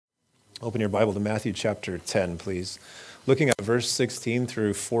Open your Bible to Matthew chapter 10, please. Looking at verse 16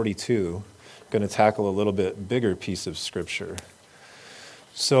 through 42, I'm going to tackle a little bit bigger piece of Scripture.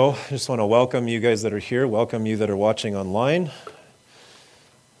 So I just want to welcome you guys that are here, welcome you that are watching online.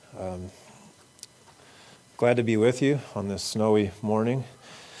 Glad to be with you on this snowy morning.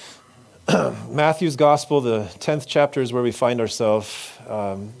 Matthew's Gospel, the 10th chapter is where we find ourselves,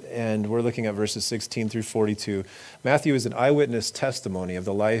 and we're looking at verses 16 through 42. Matthew is an eyewitness testimony of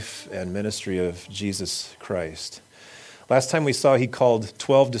the life and ministry of Jesus Christ. Last time we saw he called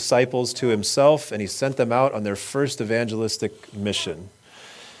 12 disciples to himself, and he sent them out on their first evangelistic mission.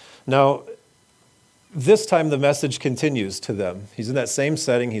 Now, this time the message continues to them. He's in that same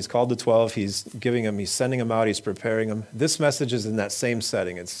setting. He's called the 12. He's sending them out. He's preparing them. This message is in that same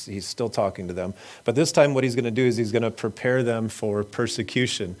setting. He's still talking to them. But this time what he's going to do is he's going to prepare them for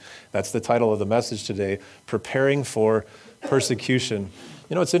persecution. That's the title of the message today, Preparing for Persecution.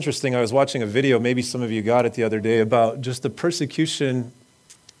 You know, it's interesting. I was watching a video, maybe some of you got it the other day, about just the persecution.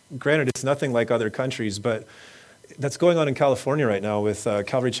 Granted, it's nothing like other countries, but that's going on in California right now with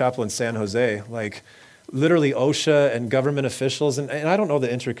Calvary Chapel in San Jose. Like, literally OSHA and government officials, and I don't know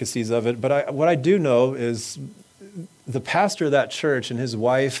the intricacies of it, but what I do know is the pastor of that church and his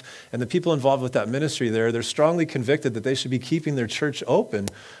wife and the people involved with that ministry there, they're strongly convicted that they should be keeping their church open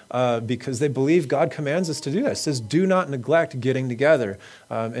because they believe God commands us to do that. It says, do not neglect getting together.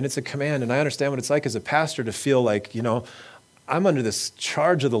 And it's a command, and I understand what it's like as a pastor to feel like, you know, I'm under this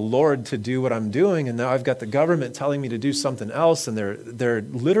charge of the Lord to do what I'm doing, and now I've got the government telling me to do something else, and they're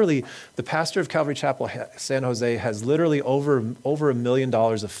literally, the pastor of Calvary Chapel San Jose has literally over $1 million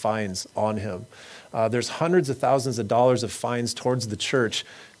of fines on him. There's hundreds of thousands of dollars of fines towards the church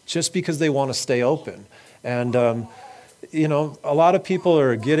just because they want to stay open. And you know, a lot of people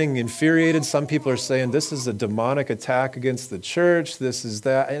are getting infuriated. Some people are saying this is a demonic attack against the church. This is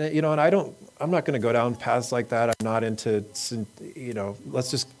that, and you know, and I'm not going to go down paths like that. I'm not into, you know,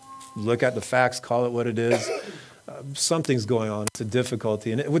 let's just look at the facts, call it what it is. Something's going on. It's a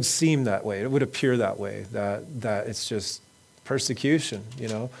difficulty, and it would seem that way. It would appear that way. That it's just persecution.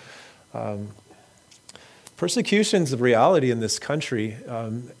 You know. Persecution's a reality in this country.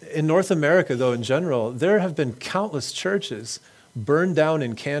 In North America, though, in general, there have been countless churches burned down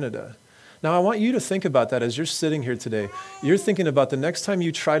in Canada. Now, I want you to think about that as you're sitting here today. You're thinking about the next time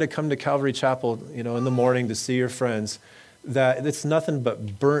you try to come to Calvary Chapel, you know, in the morning to see your friends, that it's nothing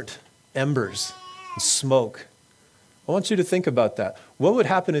but burnt embers and smoke. I want you to think about that. What would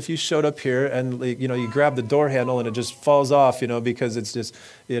happen if you showed up here and, you know, you grab the door handle and it just falls off, you know, because it's just,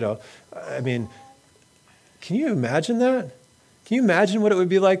 you know, I mean, can you imagine that? Can you imagine what it would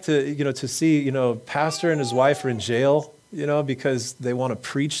be like to, you know, to see, you know, pastor and his wife are in jail, you know, because they want to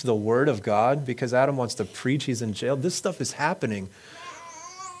preach the word of God, because Adam wants to preach, he's in jail. This stuff is happening.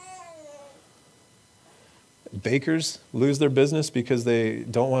 Bakers lose their business because they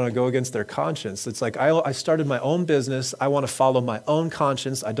don't want to go against their conscience. It's like, I started my own business. I want to follow my own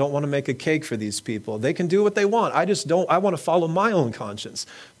conscience. I don't want to make a cake for these people. They can do what they want. I want to follow my own conscience.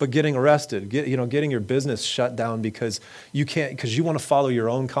 But getting arrested, getting your business shut down because you want to follow your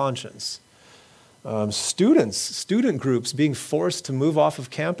own conscience. Student groups being forced to move off of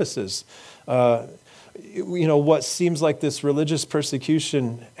campuses. You know, what seems like this religious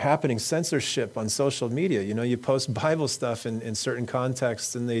persecution happening, censorship on social media. You know, you post Bible stuff in certain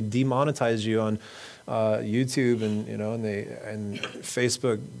contexts and they demonetize you on YouTube and, you know, and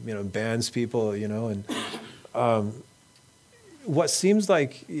Facebook, you know, bans people, you know, and what seems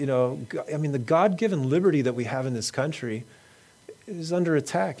like, you know, I mean, the God-given liberty that we have in this country is under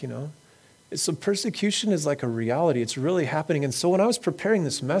attack, you know. So persecution is like a reality. It's really happening. And so when I was preparing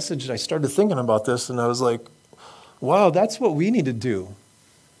this message, I started thinking about this, and I was like, wow, that's what we need to do.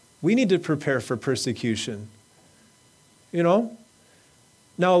 We need to prepare for persecution. You know?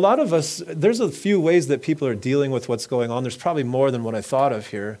 Now, a lot of us, there's a few ways that people are dealing with what's going on. There's probably more than what I thought of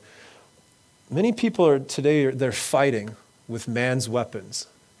here. Many people they're fighting with man's weapons,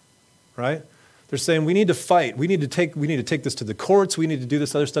 right? They're saying we need to fight. We need to take this to the courts. We need to do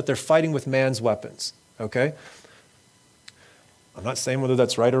this other stuff. They're fighting with man's weapons. Okay? I'm not saying whether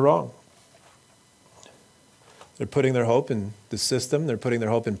that's right or wrong. They're putting their hope in the system. They're putting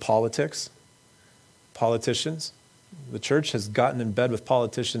their hope in politics, politicians. The church has gotten in bed with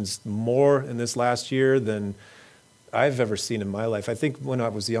politicians more in this last year than I've ever seen in my life. I think when I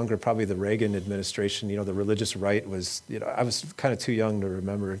was younger, probably the Reagan administration, you know, the religious right was, you know, I was kind of too young to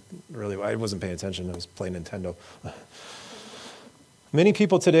remember really. I wasn't paying attention. I was playing Nintendo. Many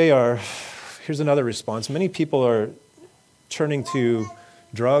people today here's another response. Many people are turning to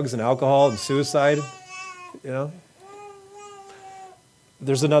drugs and alcohol and suicide, you know.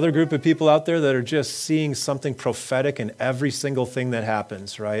 There's another group of people out there that are just seeing something prophetic in every single thing that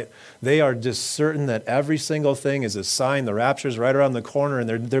happens, right? They are just certain that every single thing is a sign. The rapture's right around the corner, and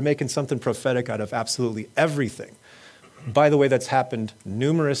they're making something prophetic out of absolutely everything. By the way, that's happened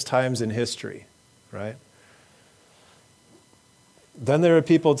numerous times in history, right? Then there are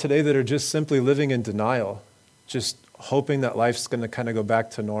people today that are just simply living in denial, just hoping that life's going to kind of go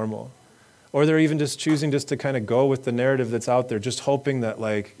back to normal. Or they're even just choosing just to kind of go with the narrative that's out there, just hoping that,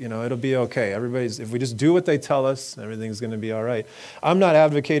 like, you know, it'll be okay. If we just do what they tell us, everything's going to be all right. I'm not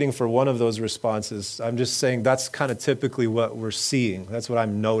advocating for one of those responses. I'm just saying that's kind of typically what we're seeing. That's what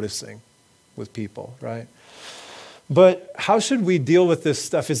I'm noticing with people, right? But how should we deal with this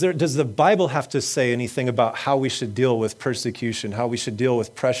stuff? Does the Bible have to say anything about how we should deal with persecution, how we should deal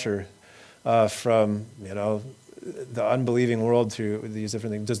with pressure from, you know, the unbelieving world to these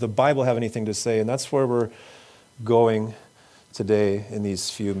different things? Does the Bible have anything to say? And that's where we're going today in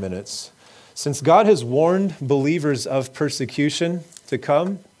these few minutes. Since God has warned believers of persecution to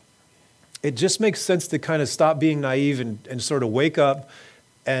come, it just makes sense to kind of stop being naive and sort of wake up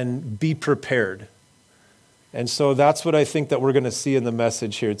and be prepared. And so that's what I think that we're going to see in the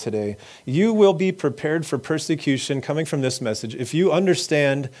message here today. You will be prepared for persecution coming from this message if you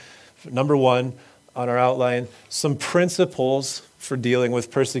understand, number one, on our outline, some principles for dealing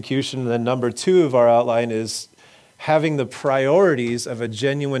with persecution. And then number two of our outline is having the priorities of a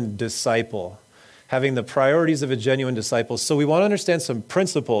genuine disciple. Having the priorities of a genuine disciple. So we want to understand some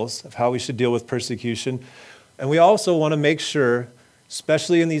principles of how we should deal with persecution. And we also want to make sure,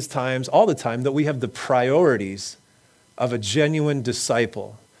 especially in these times, all the time, that we have the priorities of a genuine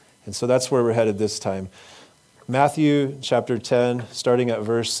disciple. And so that's where we're headed this time. Matthew chapter 10, starting at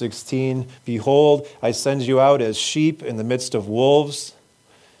verse 16. Behold, I send you out as sheep in the midst of wolves.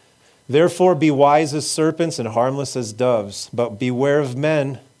 Therefore be wise as serpents and harmless as doves. But beware of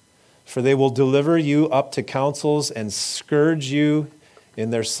men, for they will deliver you up to councils and scourge you in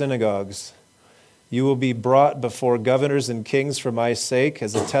their synagogues. You will be brought before governors and kings for my sake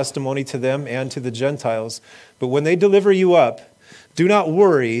as a testimony to them and to the Gentiles. But when they deliver you up, do not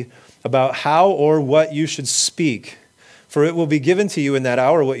worry about how or what you should speak, for it will be given to you in that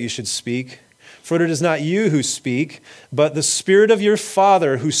hour what you should speak. For it is not you who speak, but the Spirit of your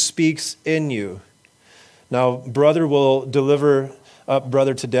Father who speaks in you. Now, brother will deliver up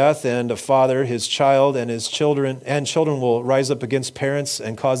brother to death, and a father his child, and his children, and children will rise up against parents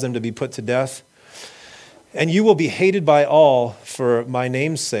and cause them to be put to death. And you will be hated by all for my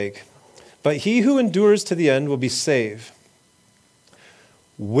name's sake, but he who endures to the end will be saved.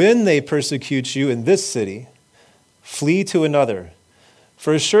 When they persecute you in this city, flee to another.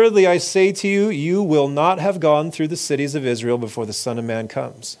 For assuredly I say to you, you will not have gone through the cities of Israel before the Son of Man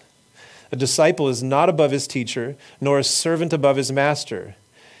comes. A disciple is not above his teacher, nor a servant above his master.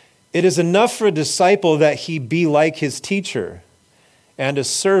 It is enough for a disciple that he be like his teacher, and a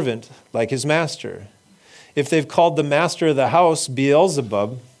servant like his master. If they've called the master of the house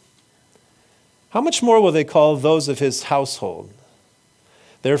Beelzebub, how much more will they call those of his household?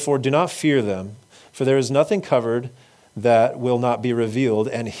 Therefore, do not fear them, for there is nothing covered that will not be revealed,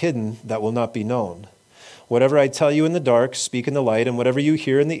 and hidden that will not be known. Whatever I tell you in the dark, speak in the light, and whatever you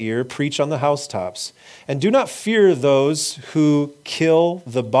hear in the ear, preach on the housetops. And do not fear those who kill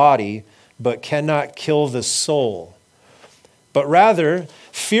the body, but cannot kill the soul. But rather,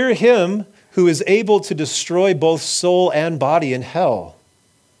 fear him who is able to destroy both soul and body in hell.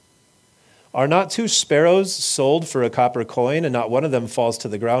 Are not 2 sparrows sold for a copper coin, and not one of them falls to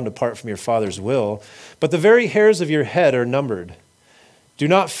the ground apart from your Father's will? But the very hairs of your head are numbered. Do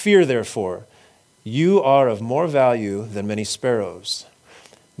not fear, therefore. You are of more value than many sparrows.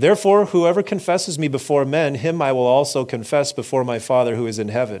 Therefore, whoever confesses me before men, him I will also confess before my Father who is in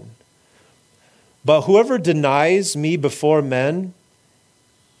heaven. But whoever denies me before men,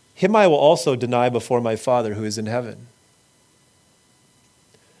 him I will also deny before my Father who is in heaven.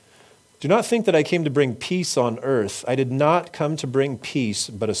 Do not think that I came to bring peace on earth. I did not come to bring peace,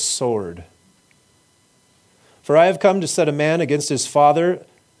 but a sword. For I have come to set a man against his father,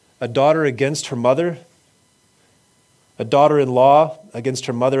 a daughter against her mother, a daughter-in-law against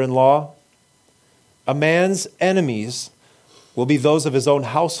her mother-in-law. A man's enemies will be those of his own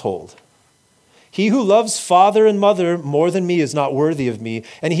household. He who loves father and mother more than me is not worthy of me,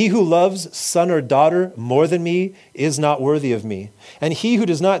 and he who loves son or daughter more than me is not worthy of me. And he who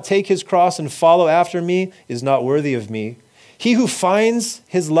does not take his cross and follow after me is not worthy of me. He who finds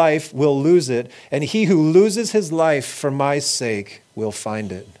his life will lose it, and he who loses his life for my sake will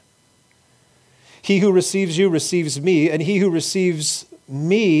find it. He who receives you receives me, and he who receives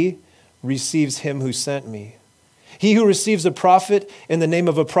me receives him who sent me. He who receives a prophet in the name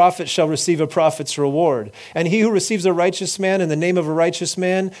of a prophet shall receive a prophet's reward. And he who receives a righteous man in the name of a righteous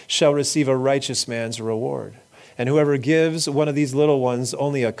man shall receive a righteous man's reward. And whoever gives one of these little ones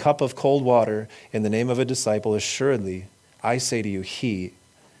only a cup of cold water in the name of a disciple, assuredly, I say to you, he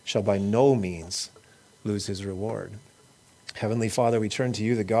shall by no means lose his reward. Heavenly Father, we turn to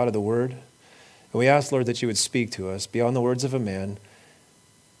you, the God of the Word, and we ask, Lord, that you would speak to us beyond the words of a man,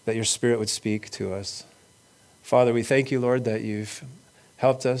 that your Spirit would speak to us. Father, we thank you, Lord, that you've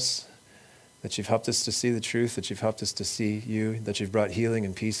helped us, that you've helped us to see the truth, that you've helped us to see you, that you've brought healing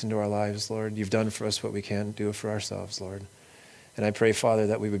and peace into our lives, Lord. You've done for us what we can't do for ourselves, Lord. And I pray, Father,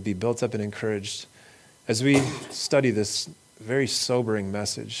 that we would be built up and encouraged as we study this very sobering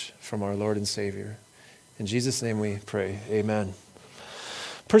message from our Lord and Savior. In Jesus' name we pray, amen.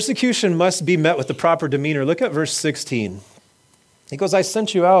 Persecution must be met with the proper demeanor. Look at verse 16. He goes, I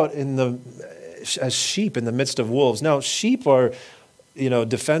sent you out as sheep in the midst of wolves. Now, sheep are,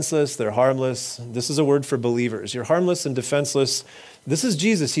 defenseless. They're harmless. This is a word for believers. You're harmless and defenseless. This is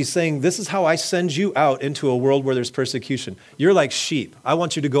Jesus. He's saying, this is how I send you out into a world where there's persecution. You're like sheep. I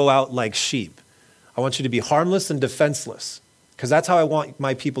want you to go out like sheep. I want you to be harmless and defenseless, because that's how I want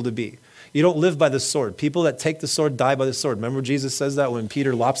my people to be. You don't live by the sword. People that take the sword die by the sword. Remember Jesus says that when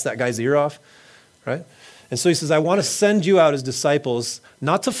Peter lops that guy's ear off, right? And so he says, I want to send you out as disciples,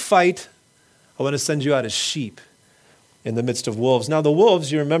 not to fight. I want to send you out as sheep in the midst of wolves. Now the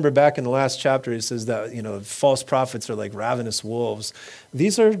wolves, you remember back in the last chapter, he says that, false prophets are like ravenous wolves.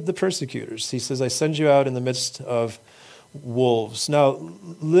 These are the persecutors. He says, I send you out in the midst of wolves. Now,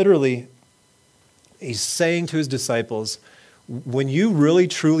 literally, he's saying to his disciples, when you really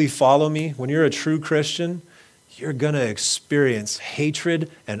truly follow me, when you're a true Christian, you're going to experience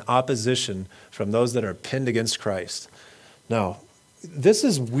hatred and opposition from those that are pinned against Christ. Now, this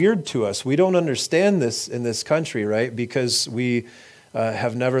is weird to us. We don't understand this in this country, right? Because we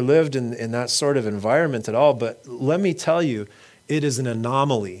have never lived in that sort of environment at all. But let me tell you, it is an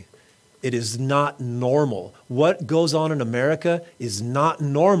anomaly. It is not normal. What goes on in America is not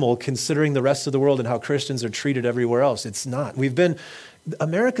normal considering the rest of the world and how Christians are treated everywhere else. It's not.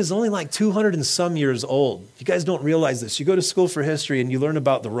 America's only like 200 and some years old. You guys don't realize this. You go to school for history and you learn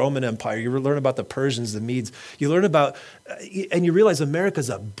about the Roman Empire. You learn about the Persians, the Medes. You learn about, and you realize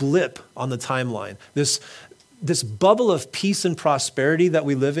America's a blip on the timeline. This bubble of peace and prosperity that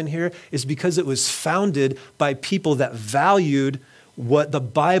we live in here is because it was founded by people that valued what the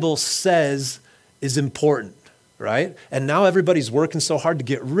Bible says is important, right? And now everybody's working so hard to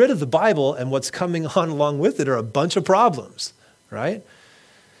get rid of the Bible, and what's coming on along with it are a bunch of problems, right?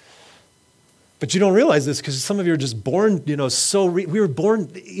 But you don't realize this because some of you are just born, we were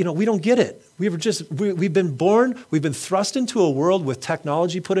born, we don't get it. We've been born, we've been thrust into a world with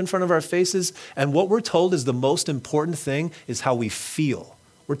technology put in front of our faces, and what we're told is the most important thing is how we feel.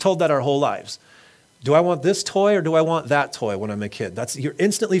 We're told that our whole lives. Do I want this toy or do I want that toy when I'm a kid? You're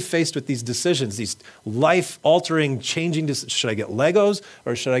instantly faced with these decisions, these life-altering, changing decisions. Should I get Legos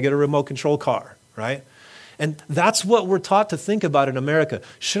or should I get a remote control car, right? And that's what we're taught to think about in America.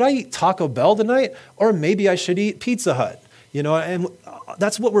 Should I eat Taco Bell tonight or maybe I should eat Pizza Hut? And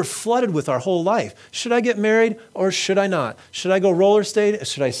that's what we're flooded with our whole life. Should I get married or should I not? Should I go roller skate?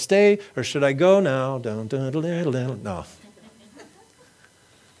 Should I stay or should I go now? No.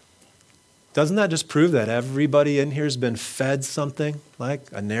 Doesn't that just prove that everybody in here has been fed something, like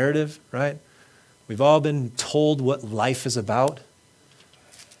a narrative, right? We've all been told what life is about.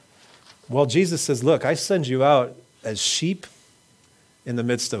 Well, Jesus says, look, I send you out as sheep in the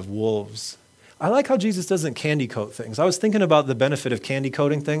midst of wolves. I like how Jesus doesn't candy coat things. I was thinking about the benefit of candy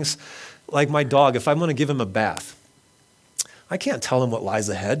coating things. Like my dog, if I'm going to give him a bath, I can't tell him what lies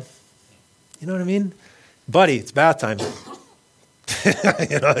ahead. You know what I mean? Buddy, it's bath time.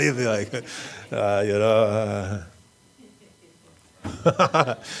 You'd be like,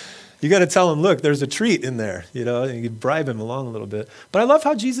 you got to tell him, look, there's a treat in there, and you bribe him along a little bit. But I love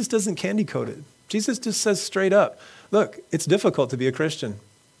how Jesus doesn't candy coat it. Jesus just says straight up, look, it's difficult to be a Christian.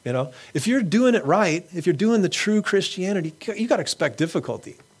 If you're doing it right, if you're doing the true Christianity, you got to expect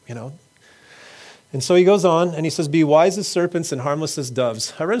difficulty, And so he goes on and he says, be wise as serpents and harmless as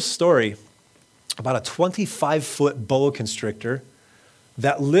doves. I read a story about a 25-foot boa constrictor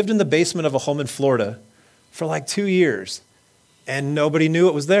that lived in the basement of a home in Florida for like 2 years, and nobody knew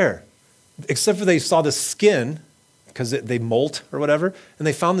it was there, except for they saw the skin because they molt or whatever, and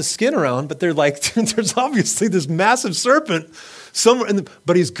they found the skin around, but they're like, there's obviously this massive serpent somewhere,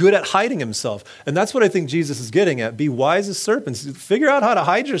 but he's good at hiding himself. And that's what I think Jesus is getting at. Be wise as serpents. Figure out how to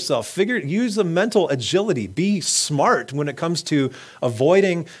hide yourself. Use a mental agility. Be smart when it comes to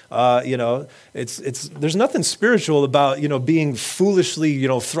avoiding, there's nothing spiritual about, being foolishly,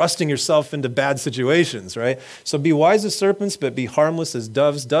 thrusting yourself into bad situations, right? So be wise as serpents, but be harmless as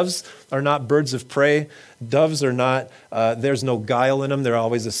doves. Doves are not birds of prey. Doves are not, there's no guile in them. They're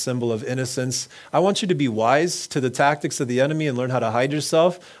always a symbol of innocence. I want you to be wise to the tactics of the enemy and learn how to hide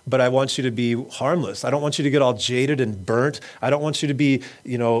yourself, but I want you to be harmless. I don't want you to get all jaded and burnt. I don't want you to be,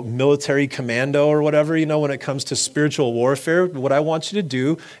 military commando or whatever, when it comes to spiritual warfare. What I want you to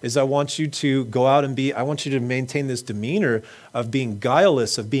do is I want you to go out and I want you to maintain this demeanor of being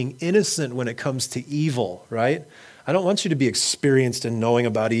guileless, of being innocent when it comes to evil, right? I don't want you to be experienced in knowing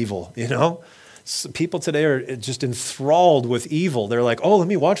about evil, People today are just enthralled with evil. They're like, oh, let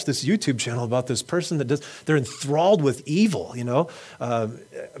me watch this YouTube channel about this person that does. They're enthralled with evil,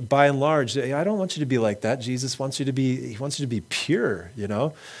 By and large, I don't want you to be like that. Jesus wants you to be pure,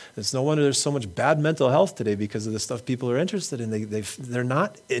 It's no wonder there's so much bad mental health today because of the stuff people are interested in. They're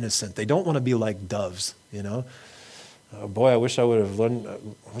not innocent. They don't want to be like doves, Oh boy, I wish I would have learned.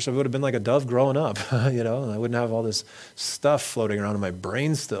 I wish I would have been like a dove growing up, and I wouldn't have all this stuff floating around in my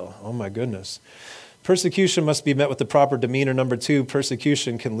brain still. Oh my goodness. Persecution must be met with the proper demeanor. Number 2,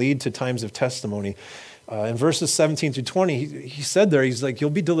 persecution can lead to times of testimony. In verses 17 through 20, he said there, he's like, you'll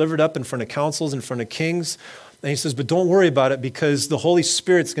be delivered up in front of councils, in front of kings. And he says, but don't worry about it because the Holy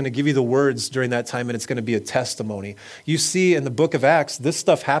Spirit's going to give you the words during that time and it's going to be a testimony. You see in the book of Acts, this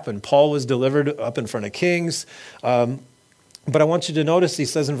stuff happened. Paul was delivered up in front of kings. But I want you to notice, he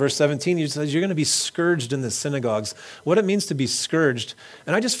says in verse 17, he says, you're going to be scourged in the synagogues. What it means to be scourged.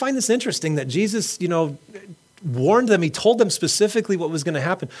 And I just find this interesting that Jesus, warned them. He told them specifically what was going to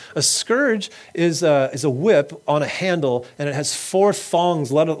happen. A scourge is a whip on a handle, and it has 4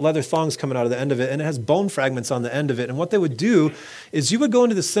 thongs, leather thongs coming out of the end of it, and it has bone fragments on the end of it. And what they would do is you would go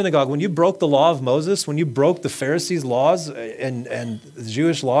into the synagogue. When you broke the law of Moses, when you broke the Pharisees' laws and the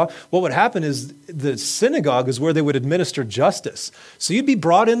Jewish law, what would happen is the synagogue is where they would administer justice. So you'd be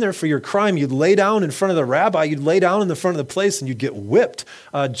brought in there for your crime. You'd lay down in front of the rabbi. You'd lay down in the front of the place, and you'd get whipped.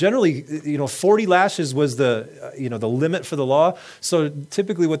 Generally, 40 lashes was the limit for the law. So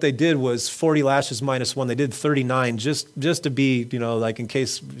typically what they did was 40 lashes minus 1. They did 39 just to be, like in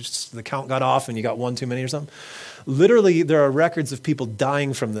case the count got off and you got one too many or something. Literally, there are records of people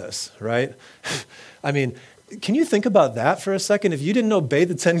dying from this, right? I mean, can you think about that for a second? If you didn't obey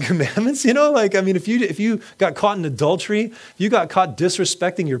the 10 Commandments, if you got caught in adultery, if you got caught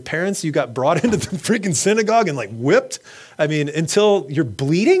disrespecting your parents, you got brought into the freaking synagogue and whipped, until you're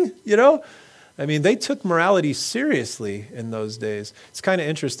bleeding, they took morality seriously in those days. It's kind of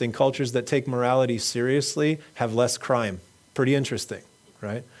interesting. Cultures that take morality seriously have less crime. Pretty interesting,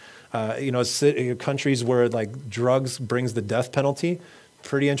 right? Countries where drugs brings the death penalty,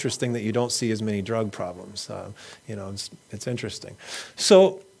 pretty interesting that you don't see as many drug problems. It's interesting.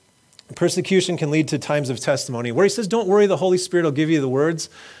 So persecution can lead to times of testimony. Where he says, don't worry, the Holy Spirit will give you the words.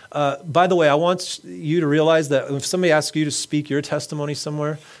 By the way, I want you to realize that if somebody asks you to speak your testimony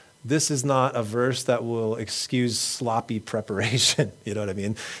somewhere, this is not a verse that will excuse sloppy preparation. You know what I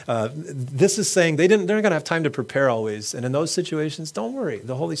mean? This is saying they're not going to have time to prepare always. And in those situations, don't worry.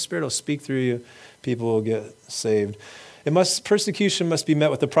 The Holy Spirit will speak through you. People will get saved. Persecution must be met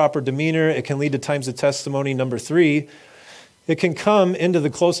with the proper demeanor. It can lead to times of testimony. Number 3, it can come into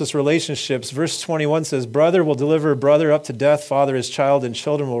the closest relationships. Verse 21 says, brother will deliver brother up to death, father his child, and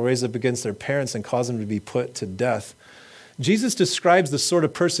children will raise up against their parents and cause them to be put to death. Jesus describes the sort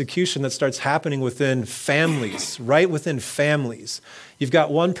of persecution that starts happening within families, right within families. You've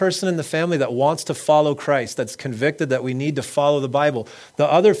got one person in the family that wants to follow Christ, that's convicted that we need to follow the Bible.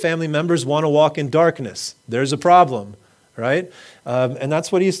 The other family members want to walk in darkness. There's a problem, right? And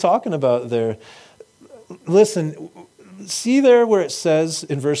that's what he's talking about there. Listen, see there where it says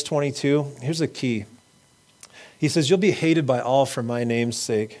in verse 22, here's a key. He says, you'll be hated by all for my name's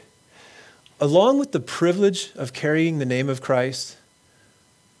sake. Along with the privilege of carrying the name of Christ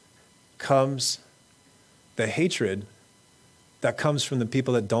comes the hatred that comes from the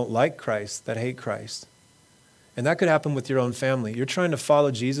people that don't like Christ, that hate Christ. And that could happen with your own family. You're trying to follow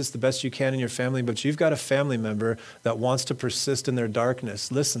Jesus the best you can in your family, but you've got a family member that wants to persist in their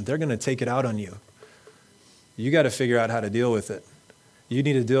darkness. Listen, they're going to take it out on you. You got to figure out how to deal with it. You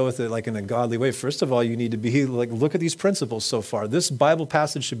need to deal with it in a godly way. First of all, you need to be look at these principles so far. This Bible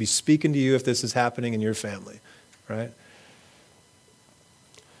passage should be speaking to you if this is happening in your family, right?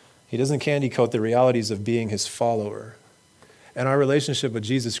 He doesn't candy coat the realities of being his follower. And our relationship with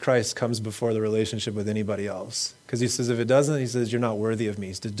Jesus Christ comes before the relationship with anybody else. Because he says, if it doesn't, he says, you're not worthy of me.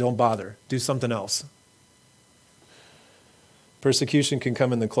 He says, don't bother. Do something else. Persecution can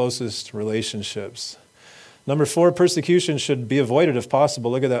come in the closest relationships. Number 4, persecution should be avoided if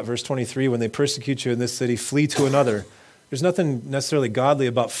possible. Look at that, verse 23. When they persecute you in this city, flee to another. There's nothing necessarily godly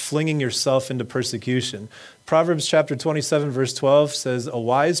about flinging yourself into persecution. Proverbs chapter 27, verse 12 says, a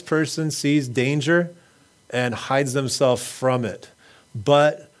wise person sees danger and hides themselves from it,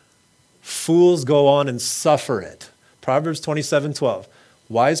 but fools go on and suffer it. Proverbs 27:12.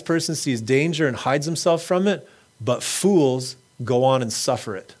 Wise person sees danger and hides himself from it, but fools go on and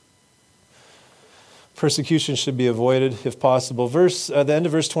suffer it. Persecution should be avoided if possible. The end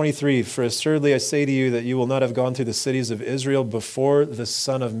of verse 23, for assuredly I say to you that you will not have gone through the cities of Israel before the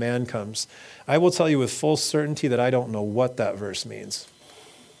Son of Man comes. I will tell you with full certainty that I don't know what that verse means.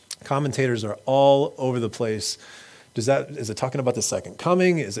 Commentators are all over the place. Is it talking about the second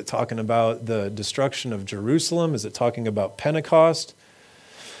coming? Is it talking about the destruction of Jerusalem? Is it talking about Pentecost?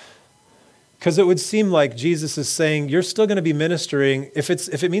 Because it would seem like Jesus is saying, you're still going to be ministering. If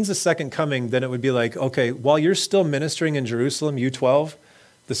it means the second coming, then it would be like, okay, while you're still ministering in Jerusalem, you 12,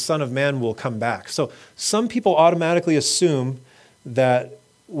 the Son of Man will come back. So some people automatically assume that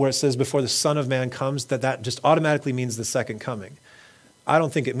where it says before the Son of Man comes, that just automatically means the second coming. I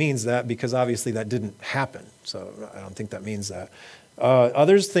don't think it means that because obviously that didn't happen. So I don't think that means that.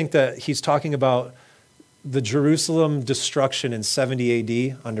 Others think that he's talking about the Jerusalem destruction in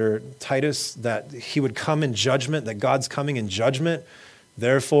 70 AD under Titus, that he would come in judgment, that God's coming in judgment.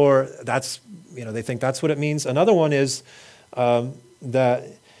 Therefore, they think that's what it means. Another one is that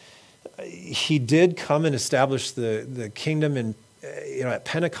he did come and establish the kingdom at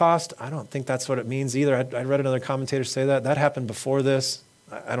Pentecost. I don't think that's what it means either. I read another commentator say that. That happened before this.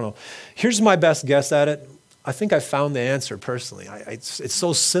 I don't know. Here's my best guess at it. I think I found the answer personally. It's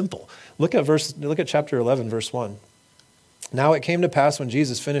so simple. Look at chapter 11, verse 1. Now it came to pass when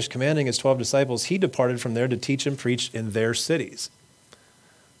Jesus finished commanding his 12 disciples, he departed from there to teach and preach in their cities.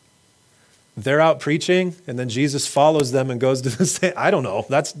 They're out preaching, and then Jesus follows them and goes to the same. I don't know.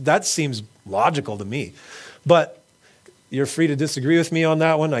 That seems logical to me. But you're free to disagree with me on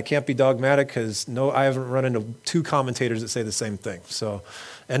that one. I can't be dogmatic because I haven't run into 2 commentators that say the same thing.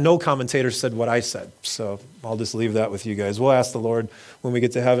 And no commentator said what I said. So I'll just leave that with you guys. We'll ask the Lord when we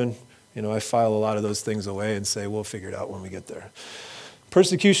get to heaven. I file a lot of those things away and say, we'll figure it out when we get there.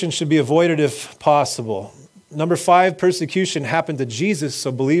 Persecution should be avoided if possible. Number 5, persecution happened to Jesus,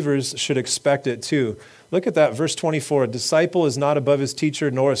 so believers should expect it too. Look at that, verse 24. A disciple is not above his teacher,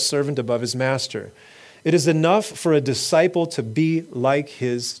 nor a servant above his master. It is enough for a disciple to be like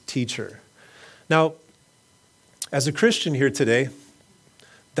his teacher. Now, as a Christian here today,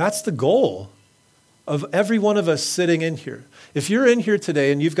 that's the goal of every one of us sitting in here. If you're in here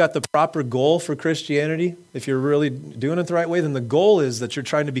today and you've got the proper goal for Christianity, if you're really doing it the right way, then the goal is that you're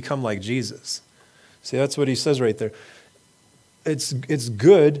trying to become like Jesus. See, that's what he says right there. It's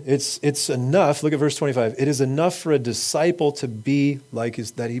good. It's enough. Look at verse 25. It is enough for a disciple to be like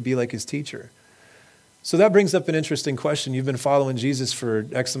that he be like his teacher. So that brings up an interesting question. You've been following Jesus for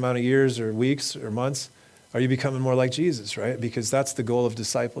X amount of years or weeks or months. Are you becoming more like Jesus, right? Because that's the goal of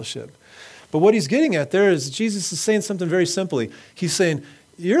discipleship. But what he's getting at there is Jesus is saying something very simply. He's saying,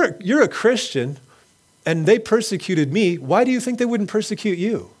 you're a Christian and they persecuted me. Why do you think they wouldn't persecute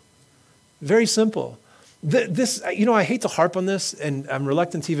you? Very simple. I hate to harp on this and I'm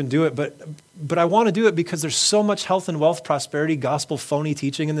reluctant to even do it, but I want to do it because there's so much health and wealth, prosperity, gospel phony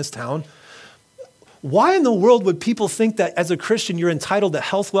teaching in this town. Why in the world would people think that as a Christian you're entitled to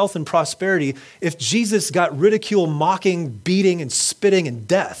health, wealth, and prosperity if Jesus got ridicule, mocking, beating, and spitting and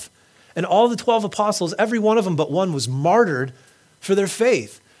death? And all the 12 apostles, every one of them but one was martyred for their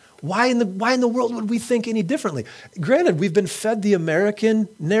faith. Why in the world would we think any differently? Granted, we've been fed the American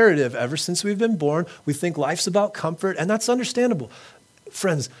narrative ever since we've been born. We think life's about comfort, and that's understandable.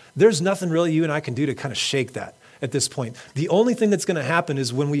 Friends, there's nothing really you and I can do to kind of shake that at this point. The only thing that's going to happen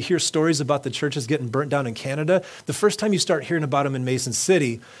is when we hear stories about the churches getting burnt down in Canada, the first time you start hearing about them in Mason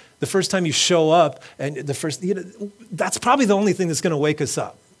City, the first time you show up, and that's probably the only thing that's going to wake us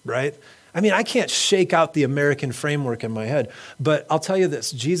up, right? I mean, I can't shake out the American framework in my head, but I'll tell you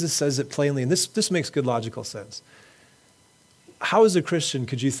this, Jesus says it plainly, and this makes good logical sense. How as a Christian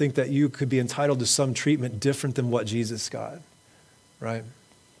could you think that you could be entitled to some treatment different than what Jesus got, right?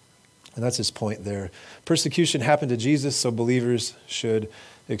 And that's his point there. Persecution happened to Jesus, so believers should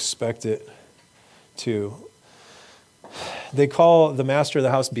expect it too. They call the master of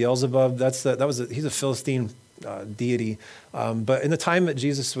the house Beelzebub. He's a Philistine deity. But in the time that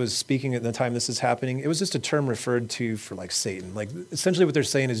Jesus was speaking, at the time this is happening, it was just a term referred to for like Satan. Like essentially what they're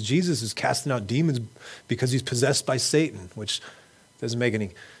saying is Jesus is casting out demons because he's possessed by Satan, which doesn't make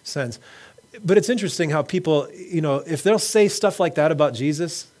any sense. But it's interesting how people, if they'll say stuff like that about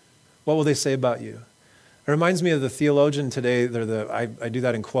Jesus, what will they say about you? It reminds me of the theologian today, I do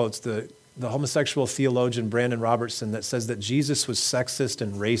that in quotes, the homosexual theologian Brandon Robertson that says that Jesus was sexist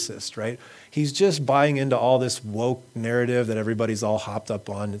and racist, right? He's just buying into all this woke narrative that everybody's all hopped up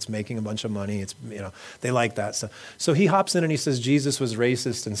on. It's making a bunch of money. They like that stuff. So he hops in and he says Jesus was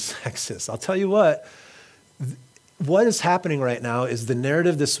racist and sexist. I'll tell you what is happening right now is the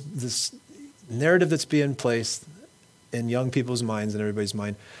narrative, this narrative that's being placed in young people's minds and everybody's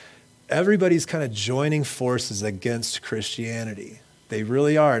mind. Everybody's kind of joining forces against Christianity. They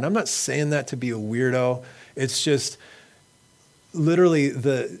really are. And I'm not saying that to be a weirdo. It's just literally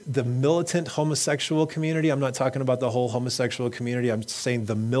the militant homosexual community. I'm not talking about the whole homosexual community. I'm saying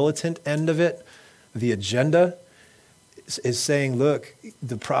the militant end of it, the agenda, is saying, look,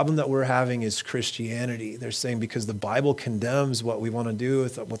 the problem that we're having is Christianity. They're saying because the Bible condemns what we want to do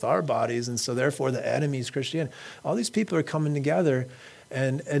with our bodies, and so therefore the enemy is Christianity. All these people are coming together,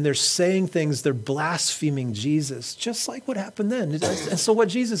 and they're saying things, they're blaspheming Jesus, just like what happened then. And so what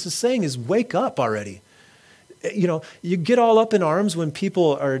Jesus is saying is, wake up already. You get all up in arms when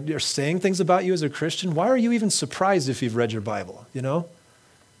people are saying things about you as a Christian. Why are you even surprised if you've read your Bible,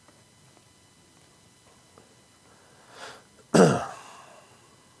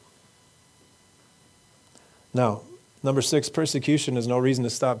 Now, number 6, persecution is no reason to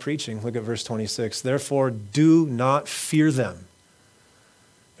stop preaching. Look at verse 26. Therefore, do not fear them.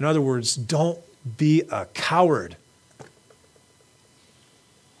 In other words, don't be a coward.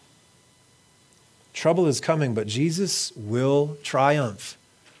 Trouble is coming, but Jesus will triumph.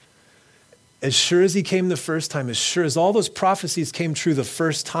 As sure as he came the first time, as sure as all those prophecies came true the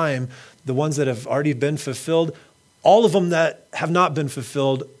first time, the ones that have already been fulfilled, all of them that have not been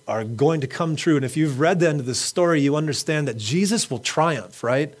fulfilled are going to come true. And if you've read the end of the story, you understand that Jesus will triumph,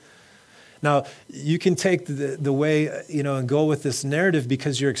 right? Now, you can take the way, and go with this narrative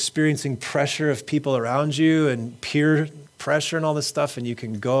because you're experiencing pressure of people around you and peer pressure and all this stuff, and you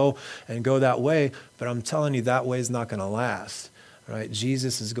can go that way. But I'm telling you, that way is not going to last, right?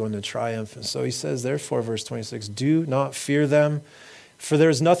 Jesus is going to triumph. And so he says, therefore, verse 26, do not fear them. For there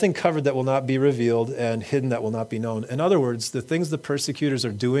is nothing covered that will not be revealed and hidden that will not be known. In other words, the things the persecutors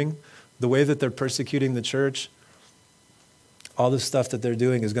are doing, the way that they're persecuting the church, all the stuff that they're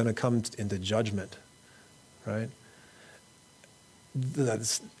doing is going to come into judgment, right?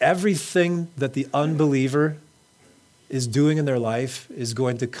 Everything that the unbeliever is doing in their life is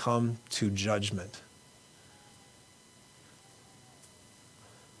going to come to judgment.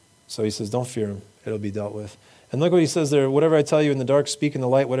 So he says, don't fear them. It'll be dealt with. And look what he says there, whatever I tell you in the dark, speak in the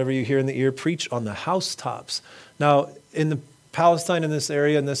light, whatever you hear in the ear, preach on the housetops. Now, in the Palestine, in this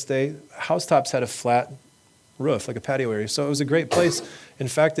area, in this day, housetops had a flat roof, like a patio area. So it was a great place. In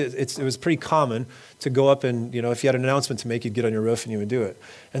fact, it was pretty common to go up and, if you had an announcement to make, you'd get on your roof and you would do it.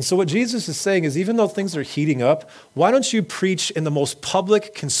 And so what Jesus is saying is, even though things are heating up, why don't you preach in the most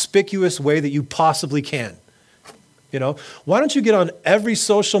public, conspicuous way that you possibly can? Why don't you get on every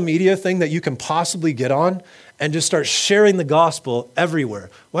social media thing that you can possibly get on and just start sharing the gospel everywhere?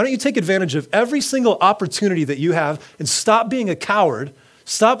 Why don't you take advantage of every single opportunity that you have and stop being a coward,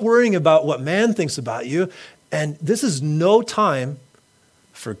 stop worrying about what man thinks about you, and this is no time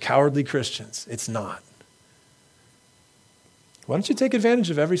for cowardly Christians. It's not. Why don't you take advantage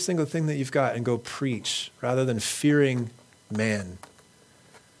of every single thing that you've got and go preach rather than fearing man?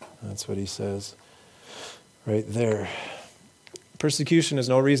 That's what he says right there. Persecution is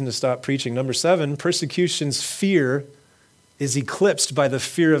no reason to stop preaching. Number 7, persecution's fear is eclipsed by the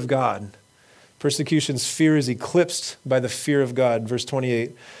fear of God. Persecution's fear is eclipsed by the fear of God. Verse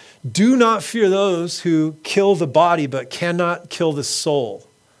 28, do not fear those who kill the body but cannot kill the soul.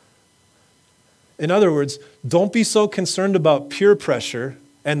 In other words, don't be so concerned about peer pressure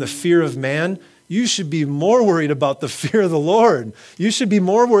and the fear of man. You should be more worried about the fear of the Lord. You should be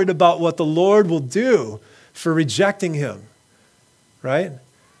more worried about what the Lord will do for rejecting him, right?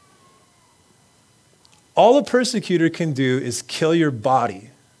 All a persecutor can do is kill your body,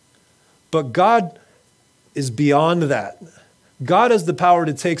 but God is beyond that. God has the power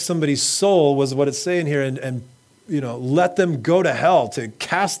to take somebody's soul, was what it's saying here, and let them go to hell, to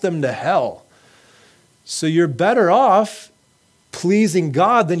cast them to hell. So you're better off pleasing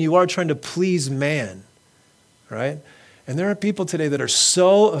God than you are trying to please man, right? And there are people today that are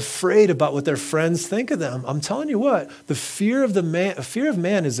so afraid about what their friends think of them. I'm telling you what, the fear of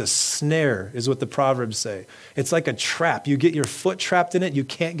man is a snare, is what the Proverbs say. It's like a trap. You get your foot trapped in it, you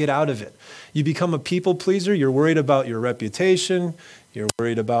can't get out of it. You become a people pleaser, you're worried about your reputation, you're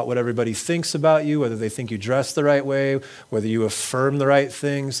worried about what everybody thinks about you, whether they think you dress the right way, whether you affirm the right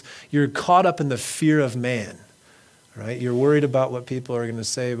things. You're caught up in the fear of man, right? You're worried about what people are going to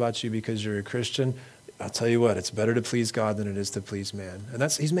say about you because you're a Christian. I'll tell you what, it's better to please God than it is to please man. And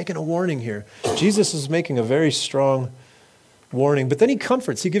he's making a warning here. Jesus is making a very strong warning, but then he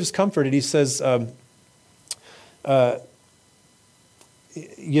gives comfort, and he says, don't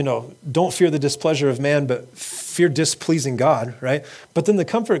fear the displeasure of man, but fear displeasing God, right? But then the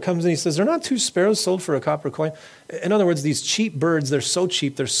comfort comes and he says, they're not two sparrows sold for a copper coin. In other words, these cheap birds, they're so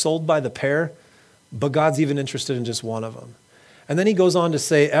cheap, they're sold by the pair, but God's even interested in just one of them. And then he goes on to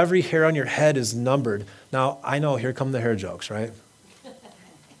say, every hair on your head is numbered. Now, I know, here come the hair jokes, right?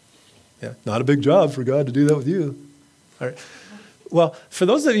 Yeah, not a big job for God to do that with you. All right. Well, for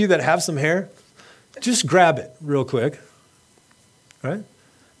those of you that have some hair, just grab it real quick, right?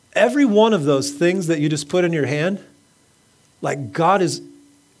 Every one of those things that you just put in your hand, like God is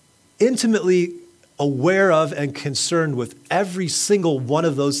intimately aware of and concerned with every single one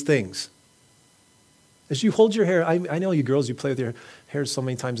of those things. As you hold your hair, I know you girls, you play with your hair so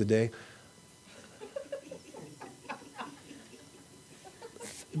many times a day.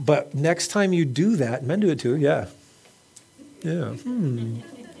 But next time you do that, men do it too, yeah. Yeah.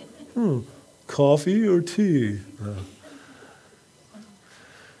 Coffee or tea?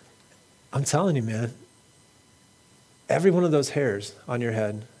 I'm telling you, man, every one of those hairs on your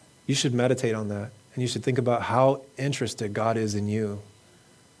head, you should meditate on that. And you should think about how interested God is in you.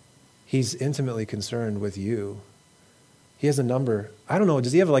 He's intimately concerned with you. He has a number. I don't know,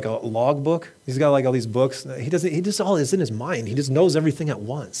 does he have like a log book? He's got like all these books. He just all is in his mind. He just knows everything at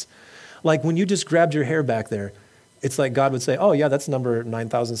once. Like when you just grabbed your hair back there, it's like God would say, oh yeah, that's number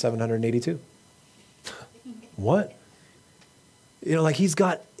 9,782. What? Like he's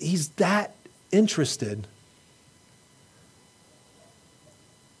that interested.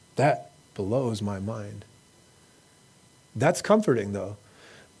 That blows my mind. That's comforting though.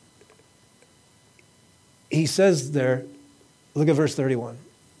 He says there, look at verse 31.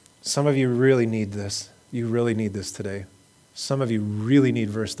 Some of you really need this. You really need this today. Some of you really need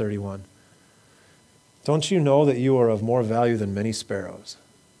verse 31. Don't you know that you are of more value than many sparrows?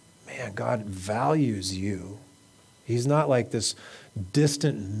 Man, God values you. He's not like this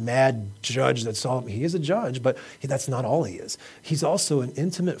distant, mad judge that's all, he is a judge, but that's not all he is. He's also an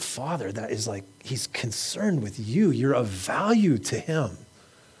intimate father that is like, he's concerned with you. You're of value to him.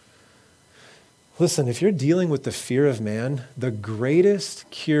 Listen, if you're dealing with the fear of man, the greatest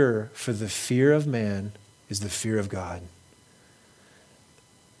cure for the fear of man is the fear of God.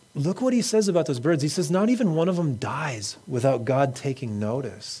 Look what he says about those birds. He says, not even one of them dies without God taking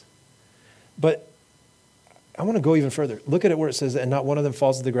notice. But I want to go even further. Look at it where it says, and not one of them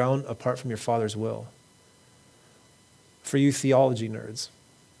falls to the ground apart from your Father's will. For you theology nerds,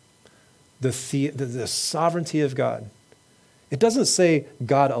 the sovereignty of God. It doesn't say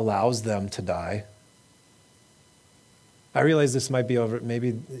God allows them to die. I realize this might be over,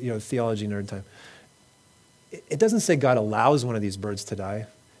 maybe, theology nerd time. It doesn't say God allows one of these birds to die.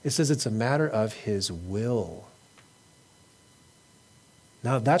 It says it's a matter of his will.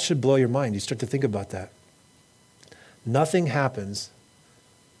 Now that should blow your mind. You start to think about that. Nothing happens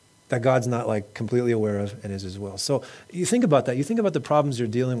that God's not like completely aware of and is his will. So you think about that. You think about the problems you're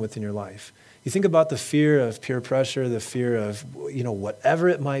dealing with in your life. You think about the fear of peer pressure, the fear of, whatever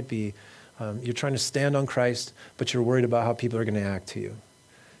it might be. You're trying to stand on Christ, but you're worried about how people are going to act to you.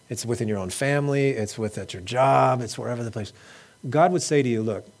 It's within your own family. It's at your job. It's wherever the place. God would say to you,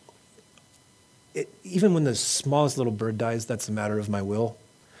 look, even when the smallest little bird dies, that's a matter of my will.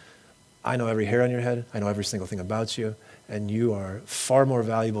 I know every hair on your head. I know every single thing about you. And you are far more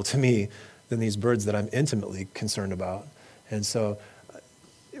valuable to me than these birds that I'm intimately concerned about. And so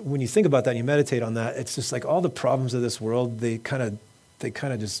when you think about that and you meditate on that, it's just like all the problems of this world, they kind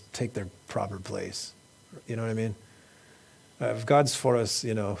of just take their proper place. You know what I mean? If God's for us,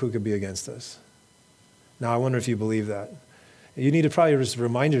 who could be against us? Now, I wonder if you believe that. You need to probably just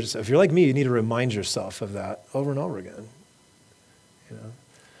remind yourself. If you're like me, you need to remind yourself of that over and over again,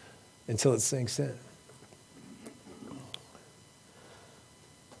 until it sinks in.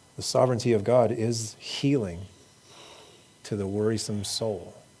 The sovereignty of God is healing to the worrisome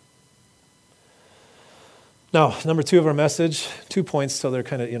soul. Now, number 2 of our message, 2 points, so they're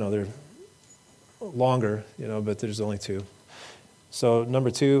kind of, they're longer, but there's only 2. So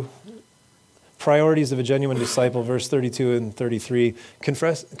number 2, priorities of a genuine disciple, verse 32 and 33,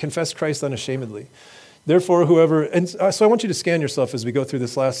 confess Christ unashamedly. Therefore, whoever, and so I want you to scan yourself as we go through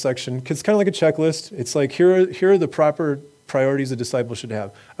this last section, because it's kind of like a checklist. It's like, here are the proper priorities a disciple should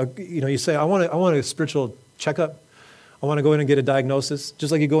have. You say, I want a spiritual checkup. I want to go in and get a diagnosis.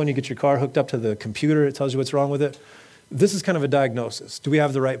 Just like you go in and you get your car hooked up to the computer, it tells you what's wrong with it. This is kind of a diagnosis. Do we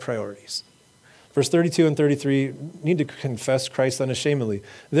have the right priorities? Verse 32 and 33, need to confess Christ unashamedly.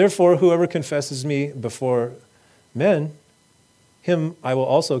 Therefore, whoever confesses me before men, him I will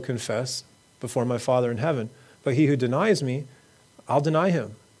also confess before my Father in heaven. But he who denies me, I'll deny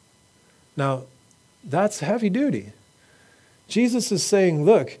him. Now, that's heavy duty. Jesus is saying,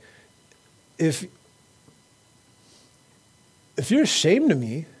 look, if you're ashamed of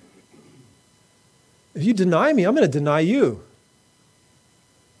me, if you deny me, I'm going to deny you.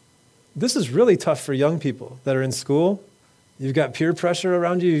 This is really tough for young people that are in school. You've got peer pressure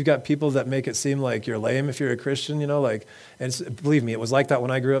around you. You've got people that make it seem like you're lame if you're a Christian, and believe me, it was like that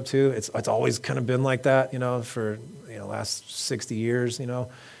when I grew up too. It's always kind of been like that, for last 60 years,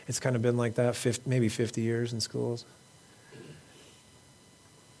 it's kind of been like that, maybe 50 years in schools.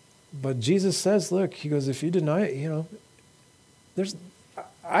 But Jesus says, look, he goes, if you deny it,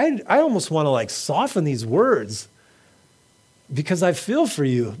 I almost want to soften these words, because I feel for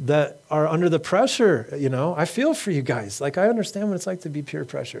you that are under the pressure, I feel for you guys. I understand what it's like to be peer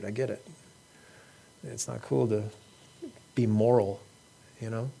pressured. I get it. It's not cool to be moral,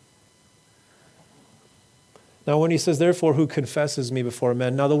 Now, when he says, therefore, who confesses me before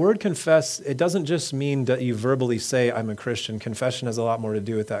men? Now, the word confess, it doesn't just mean that you verbally say, I'm a Christian. Confession has a lot more to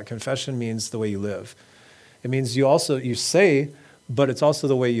do with that. Confession means the way you live. It means you say, but it's also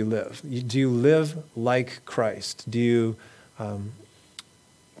the way you live. Do you live like Christ? Do you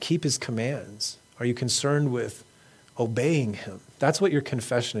keep his commands? Are you concerned with obeying him? That's what your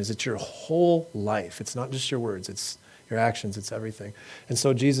confession is. It's your whole life. It's not just your words. It's your actions. It's everything. And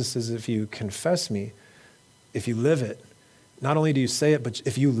so Jesus says, if you confess me, if you live it, not only do you say it, but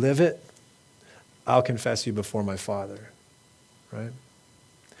if you live it, I'll confess you before my Father, right?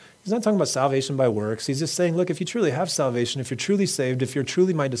 He's not talking about salvation by works. He's just saying, look, if you truly have salvation, if you're truly saved, if you're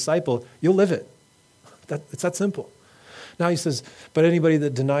truly my disciple, you'll live it. It's that simple. Now he says, but anybody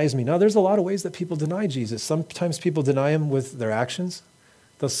that denies me. Now there's a lot of ways that people deny Jesus. Sometimes people deny him with their actions.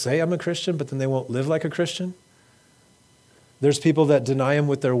 They'll say, I'm a Christian, but then they won't live like a Christian. There's people that deny him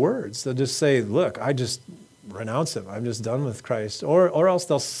with their words. They'll just say, look, I just renounce him. I'm just done with Christ. Or else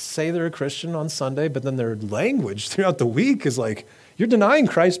they'll say they're a Christian on Sunday, but then their language throughout the week is like, you're denying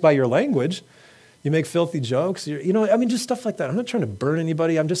Christ by your language. You make filthy jokes. Just stuff like that. I'm not trying to burn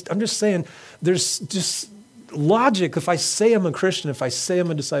anybody. I'm just saying there's just logic. If I say I'm a Christian, if I say I'm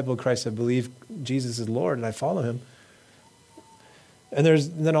a disciple of Christ, I believe Jesus is Lord and I follow him. And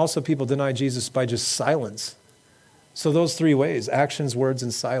then also people deny Jesus by just silence. So those three ways, actions, words,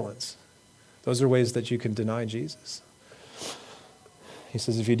 and silence. Those are ways that you can deny Jesus. He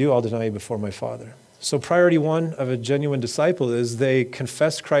says, if you do, I'll deny you before my Father. So priority one of a genuine disciple is they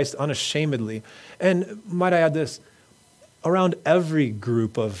confess Christ unashamedly. And might I add this, around every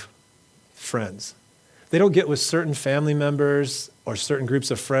group of friends. They don't get with certain family members or certain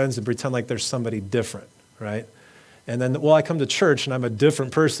groups of friends and pretend like there's somebody different, right? And then, I come to church and I'm a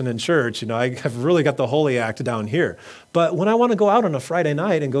different person in church. I have really got the holy act down here. But when I want to go out on a Friday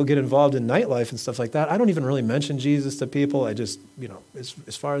night and go get involved in nightlife and stuff like that, I don't even really mention Jesus to people. I just,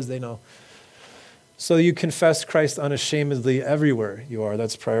 as far as they know. So you confess Christ unashamedly everywhere you are.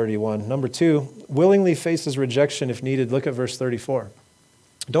 That's priority one. Number two, willingly faces rejection if needed. Look at verse 34.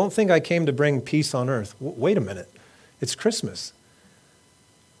 Don't think I came to bring peace on earth. Wait a minute. It's Christmas.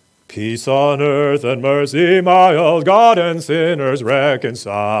 Peace on earth and mercy mild, God and sinners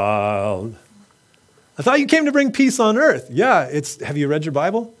reconciled. I thought you came to bring peace on earth. Yeah, have you read your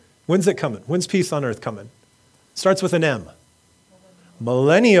Bible? When's it coming? When's peace on earth coming? Starts with an M.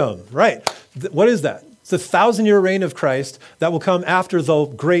 Millennium, right. What is that? It's the 1,000-year reign of Christ that will come after the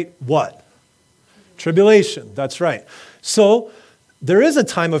great what? Tribulation, that's right. So there is a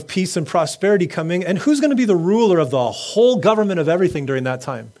time of peace and prosperity coming, and who's going to be the ruler of the whole government of everything during that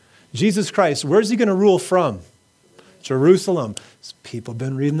time? Jesus Christ. Where's he going to rule from? Jerusalem. People have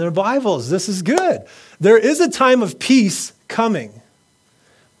been reading their Bibles. This is good. There is a time of peace coming,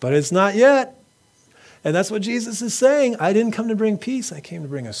 but it's not yet. And that's what Jesus is saying. I didn't come to bring peace. I came to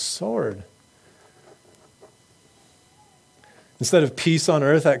bring a sword. Instead of peace on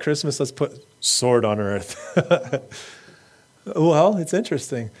earth at Christmas, let's put sword on earth. Well, it's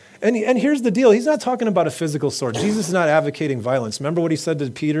interesting. And here's the deal. He's not talking about a physical sword. Jesus is not advocating violence. Remember what he said to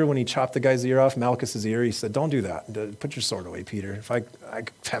Peter when he chopped the guy's ear off, Malchus's ear? He said, don't do that. Put your sword away, Peter. If I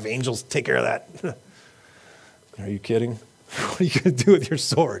have angels take care of that. Are you kidding? What are you going to do with your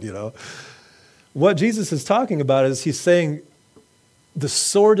sword, What Jesus is talking about is he's saying the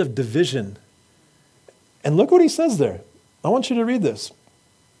sword of division. And look what he says there. I want you to read this.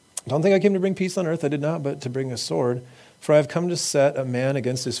 Don't think I came to bring peace on earth. I did not, but to bring a sword. For I have come to set a man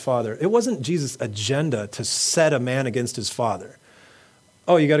against his father. It wasn't Jesus' agenda to set a man against his father.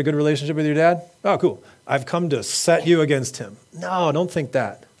 Oh, you got a good relationship with your dad? Oh, cool. I've come to set you against him. No, don't think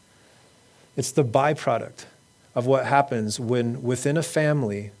that. It's the byproduct of what happens when within a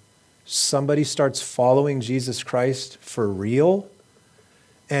family, somebody starts following Jesus Christ for real,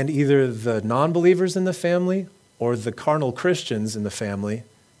 and either the non-believers in the family or the carnal Christians in the family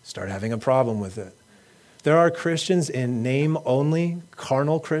start having a problem with it. There are Christians in name only,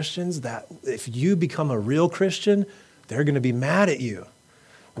 carnal Christians, that if you become a real Christian, they're going to be mad at you.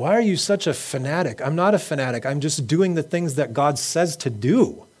 Why are you such a fanatic? I'm not a fanatic. I'm just doing the things that God says to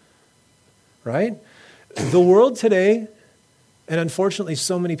do, right? The world today, and unfortunately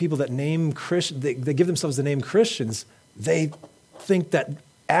so many people that name they give themselves the name Christians, they think that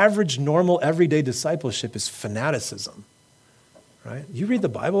average, normal, everyday discipleship is fanaticism, right? You read the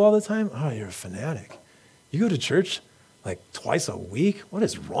Bible all the time? Oh, you're a fanatic. You go to church like twice a week? What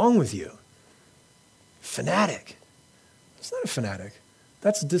is wrong with you? Fanatic. It's not a fanatic.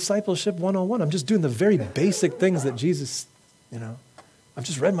 That's discipleship 101. I'm just doing the very basic things that Jesus, I've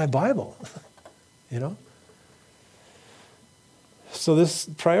just read my Bible, So this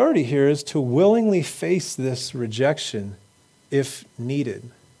priority here is to willingly face this rejection if needed.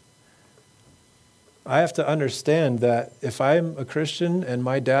 I have to understand that if I'm a Christian and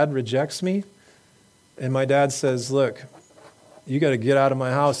my dad rejects me, and my dad says, look, you got to get out of my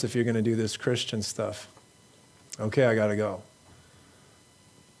house if you're going to do this Christian stuff. Okay, I got to go.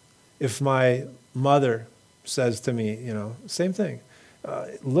 If my mother says to me, same thing.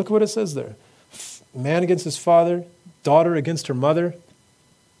 Look what it says there. Man against his father, daughter against her mother,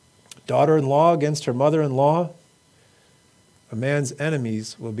 daughter-in-law against her mother-in-law. A man's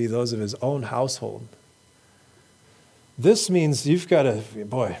enemies will be those of his own household. This means you've got to,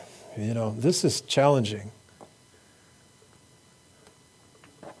 this is challenging.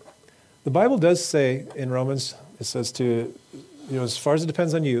 The Bible does say in Romans, it says to, as far as it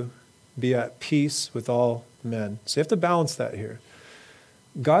depends on you, be at peace with all men. So you have to balance that here.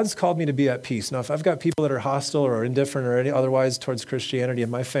 God's called me to be at peace. Now, if I've got people that are hostile or indifferent or any otherwise towards Christianity in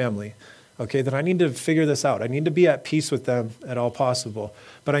my family, okay, then I need to figure this out. I need to be at peace with them at all possible,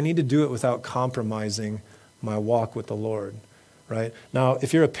 but I need to do it without compromising my walk with the Lord, right? Now,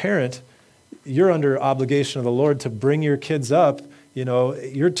 if you're a parent, you're under obligation of the Lord to bring your kids up,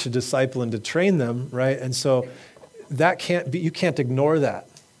 you're to disciple and to train them, right? And so that can't be, you can't ignore that,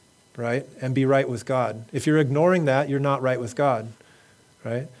 right? And be right with God. If you're ignoring that, you're not right with God,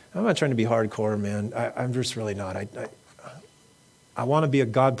 right? I'm not trying to be hardcore, man. I'm just really not. I want to be a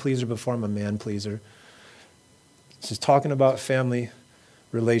God pleaser before I'm a man pleaser. This is talking about family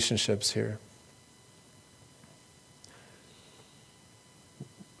relationships here.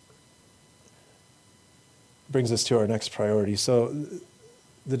 Brings us to our next priority. So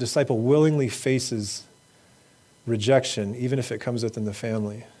the disciple willingly faces rejection, even if it comes within the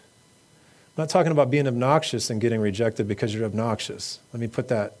family. I'm not talking about being obnoxious and getting rejected because you're obnoxious. Let me put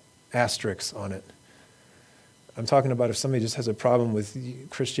that asterisk on it. I'm talking about if somebody just has a problem with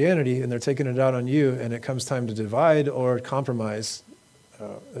Christianity and they're taking it out on you and it comes time to divide or compromise,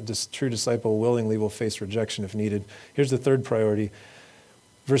 a true disciple willingly will face rejection if needed. Here's the third priority.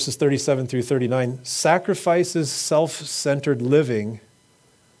 Verses 37 through 39, sacrifices self-centered living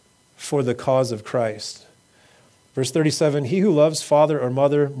for the cause of Christ. Verse 37, he who loves father or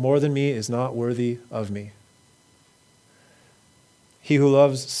mother more than me is not worthy of me. He who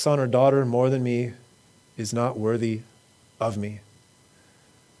loves son or daughter more than me is not worthy of me.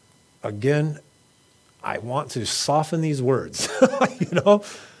 Again, I want to soften these words.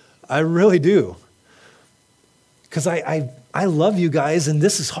 I really do. Because I love you guys, and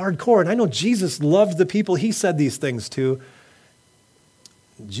this is hardcore. And I know Jesus loved the people he said these things to.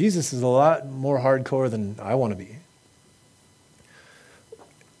 Jesus is a lot more hardcore than I want to be.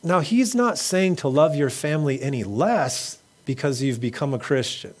 Now, he's not saying to love your family any less because you've become a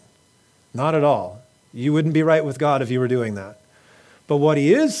Christian. Not at all. You wouldn't be right with God if you were doing that. But what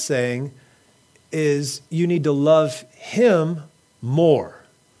he is saying is you need to love him more.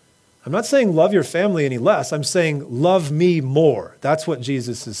 I'm not saying love your family any less. I'm saying love me more. That's what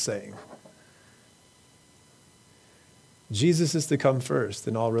Jesus is saying. Jesus is to come first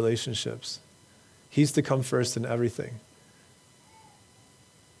in all relationships. He's to come first in everything.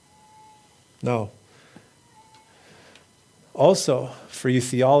 No. Also, for you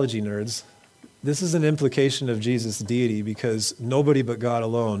theology nerds, this is an implication of Jesus' deity because nobody but God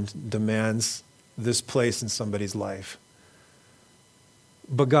alone demands this place in somebody's life.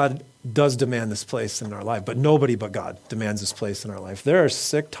 But God does demand this place in our life, but nobody but God demands this place in our life. There are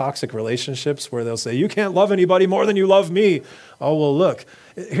sick, toxic relationships where they'll say, you can't love anybody more than you love me. Oh, well, look,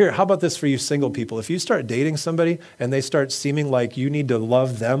 here, how about this for you single people? If you start dating somebody and they start seeming like you need to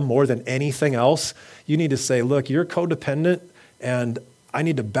love them more than anything else, you need to say, look, you're codependent and I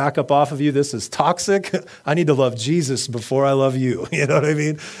need to back up off of you. This is toxic. I need to love Jesus before I love you. You know what I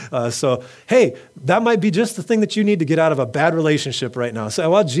mean? So, hey, that might be just the thing that you need to get out of a bad relationship right now. So,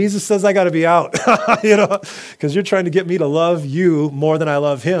 well, Jesus says I got to be out, because you're trying to get me to love you more than I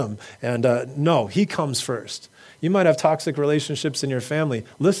love him. And no, he comes first. You might have toxic relationships in your family.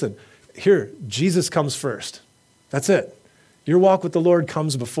 Listen, here, Jesus comes first. That's it. Your walk with the Lord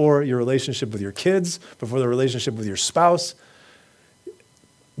comes before your relationship with your kids, before the relationship with your spouse.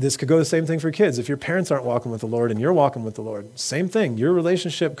 This could go the same thing for kids. If your parents aren't walking with the Lord and you're walking with the Lord, same thing. Your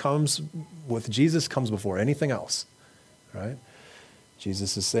relationship comes with Jesus comes before anything else, right?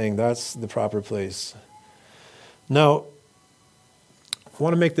 Jesus is saying that's the proper place. Now, I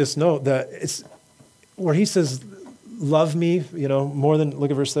want to make this note that it's where he says, love me, more than, look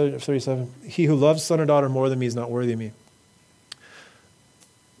at verse 37. He who loves son or daughter more than me is not worthy of me.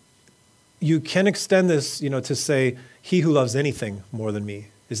 You can extend this, to say, he who loves anything more than me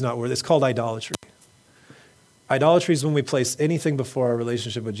is not worthy. It's called idolatry. Idolatry is when we place anything before our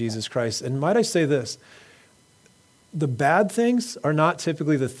relationship with Jesus Christ. And might I say this, the bad things are not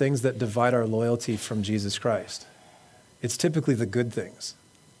typically the things that divide our loyalty from Jesus Christ. It's typically the good things,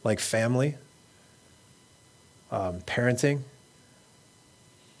 like family, parenting,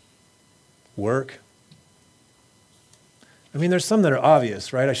 work. I mean, there's some that are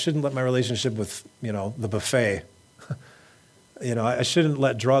obvious, right? I shouldn't let my relationship with, the buffet. I shouldn't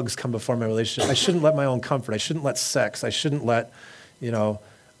let drugs come before my relationship. I shouldn't let my own comfort. I shouldn't let sex. I shouldn't let,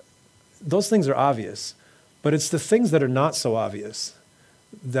 those things are obvious. But it's the things that are not so obvious,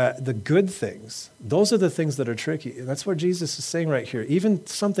 that the good things, those are the things that are tricky. And that's what Jesus is saying right here. Even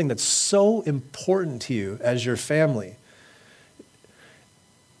something that's so important to you as your family,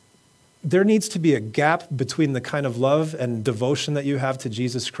 there needs to be a gap between the kind of love and devotion that you have to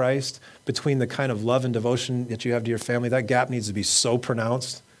Jesus Christ, between the kind of love and devotion that you have to your family. That gap needs to be so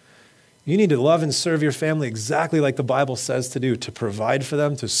pronounced. You need to love and serve your family exactly like the Bible says to do, to provide for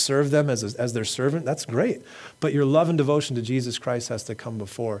them, to serve them as their servant. That's great. But your love and devotion to Jesus Christ has to come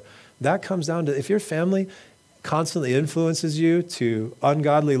before. That comes down to, if your family constantly influences you to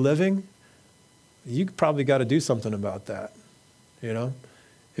ungodly living, you probably got to do something about that,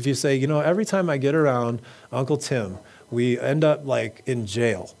 If you say, every time I get around Uncle Tim, we end up like in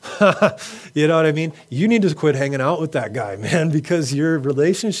jail. You know what I mean? You need to quit hanging out with that guy, man, because your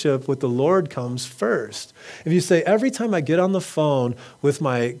relationship with the Lord comes first. If you say, every time I get on the phone with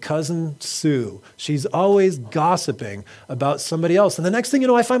my cousin Sue, she's always gossiping about somebody else. And the next thing you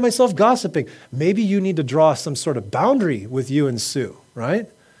know, I find myself gossiping. Maybe you need to draw some sort of boundary with you and Sue, right?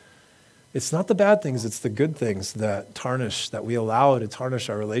 It's not the bad things, it's the good things that we allow to tarnish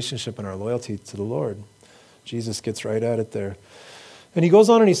our relationship and our loyalty to the Lord. Jesus gets right at it there. And he goes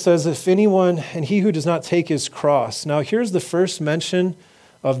on and he says, if anyone, and he who does not take his cross. Now here's the first mention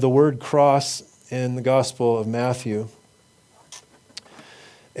of the word cross in the Gospel of Matthew.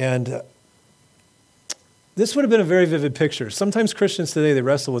 And this would have been a very vivid picture. Sometimes Christians today, they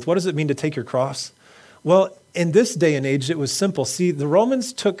wrestle with, what does it mean to take your cross? Well, in this day and age, it was simple. See, the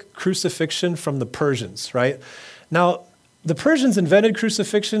Romans took crucifixion from the Persians, right? Now, the Persians invented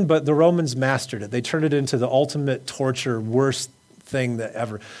crucifixion, but the Romans mastered it. They turned it into the ultimate torture, worst thing that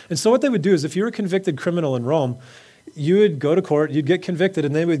ever. And so what they would do is if you were a convicted criminal in Rome, you would go to court, you'd get convicted,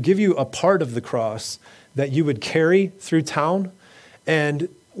 and they would give you a part of the cross that you would carry through town. And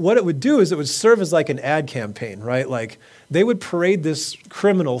what it would do is it would serve as like an ad campaign, right? Like they would parade this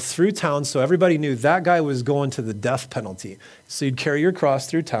criminal through town so everybody knew that guy was going to the death penalty. So you'd carry your cross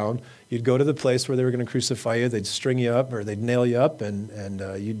through town. You'd go to the place where they were going to crucify you. They'd string you up or they'd nail you up and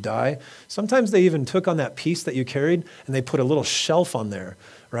you'd die. Sometimes they even took on that piece that you carried and they put a little shelf on there,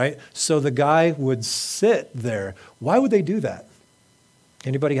 right? So the guy would sit there. Why would they do that?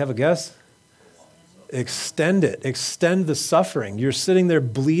 Anybody have a guess? Extend it. Extend the suffering. You're sitting there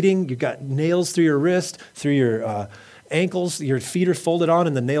bleeding. You've got nails through your wrist, through your ankles. Your feet are folded on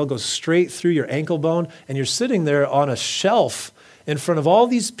and the nail goes straight through your ankle bone. And you're sitting there on a shelf in front of all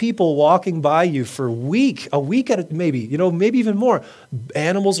these people walking by you for a week at a, maybe even more.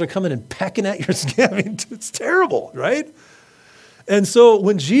 Animals are coming and pecking at your skin. I mean, it's terrible, right? And so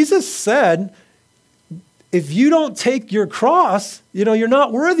when Jesus said, if you don't take your cross, you're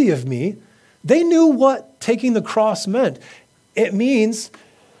not worthy of me, they knew what taking the cross meant. It means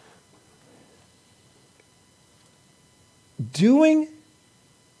doing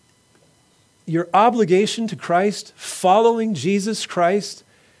your obligation to Christ, following Jesus Christ,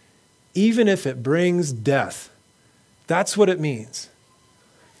 even if it brings death. That's what it means.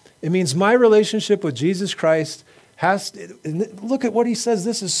 It means my relationship with Jesus Christ look at what he says.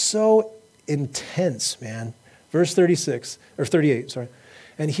 This is so intense, man. Verse 38, sorry.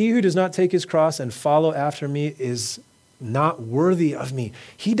 And he who does not take his cross and follow after me is not worthy of me.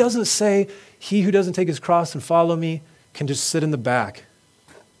 He doesn't say he who doesn't take his cross and follow me can just sit in the back.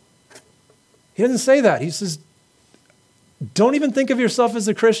 He doesn't say that. He says, don't even think of yourself as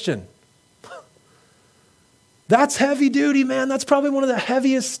a Christian. That's heavy duty, man. That's probably one of the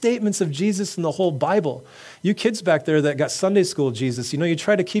heaviest statements of Jesus in the whole Bible. You kids back there that got Sunday school Jesus, you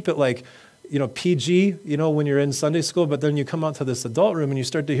try to keep it like, PG, when you're in Sunday school, but then you come out to this adult room and you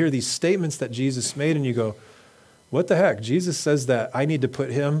start to hear these statements that Jesus made and you go, what the heck? Jesus says that I need to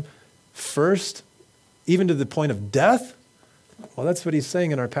put him first, even to the point of death? Well, that's what he's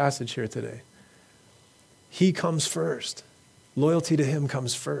saying in our passage here today. He comes first. Loyalty to him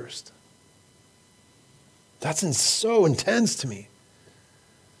comes first. That's so intense to me.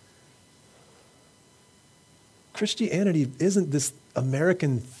 Christianity isn't this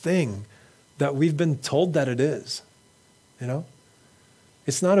American thing that we've been told that it is.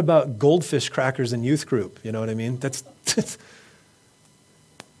 It's not about goldfish crackers and youth group. You know what I mean?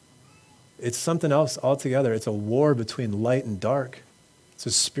 It's something else altogether. It's a war between light and dark. It's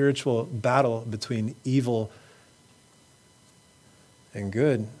a spiritual battle between evil and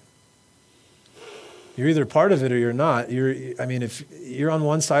good. You're either part of it or you're not. If you're on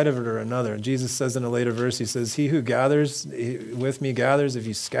one side of it or another. Jesus says in a later verse, he says, he who gathers with me gathers. If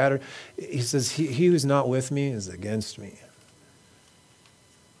you scatter, he says, he who's not with me is against me.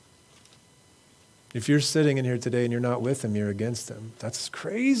 If you're sitting in here today and you're not with him, you're against him. That's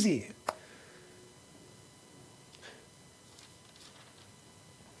crazy.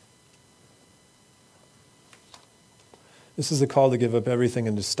 This is a call to give up everything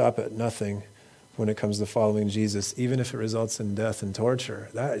and to stop at nothing when it comes to following Jesus, even if it results in death and torture.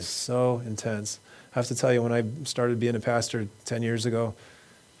 That is so intense. I have to tell you, when I started being a pastor 10 years ago,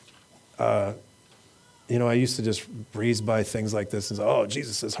 I used to just breeze by things like this and say, oh,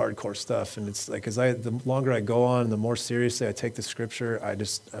 Jesus is hardcore stuff. And it's like, the longer I go on, the more seriously I take the scripture,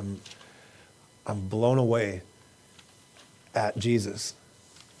 I'm blown away at Jesus.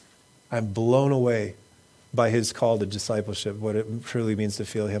 I'm blown away by his call to discipleship, what it truly means to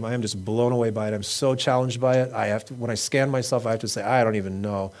feel him. I am just blown away by it. I'm so challenged by it. When I scan myself, I have to say, I don't even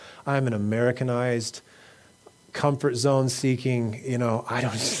know. I'm an Americanized, comfort zone seeking, I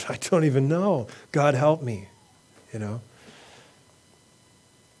don't even know. God help me, Then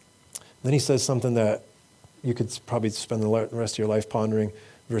he says something that you could probably spend the rest of your life pondering.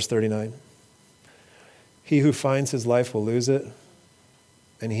 Verse 39. He who finds his life will lose it,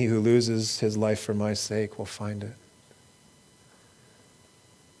 and he who loses his life for my sake will find it.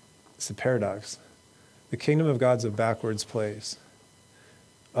 It's a paradox. The kingdom of God's a backwards place.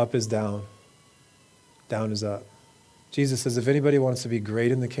 Up is down. Down is up. Jesus says, if anybody wants to be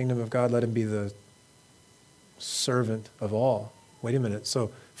great in the kingdom of God, let him be the servant of all. Wait a minute.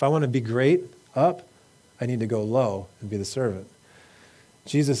 So if I want to be great up, I need to go low and be the servant.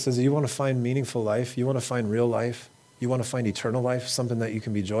 Jesus says, you want to find meaningful life? You want to find real life? You want to find eternal life, something that you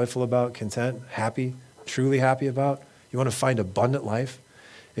can be joyful about, content, happy, truly happy about? You want to find abundant life?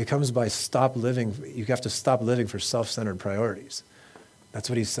 It comes by stop living. You have to stop living for self-centered priorities. That's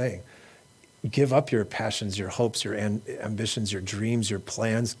what he's saying. Give up your passions, your hopes, your ambitions, your dreams, your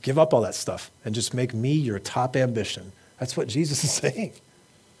plans. Give up all that stuff and just make me your top ambition. That's what Jesus is saying,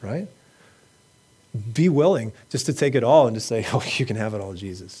 right? Be willing just to take it all and to say, oh, you can have it all,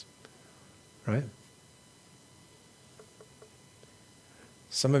 Jesus, right?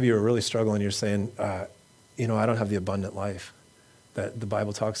 Some of you are really struggling. You're saying, I don't have the abundant life that the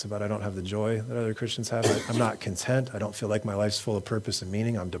Bible talks about. I don't have the joy that other Christians have. I'm not content. I don't feel like my life's full of purpose and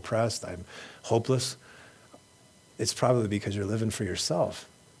meaning. I'm depressed. I'm hopeless. It's probably because you're living for yourself.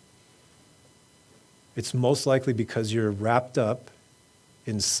 It's most likely because you're wrapped up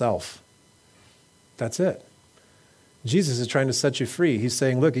in self. That's it. Jesus is trying to set you free. He's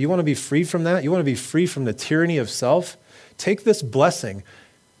saying, look, you want to be free from that? You want to be free from the tyranny of self? Take this blessing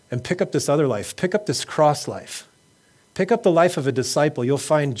and pick up this other life. Pick up this cross life. Pick up the life of a disciple. You'll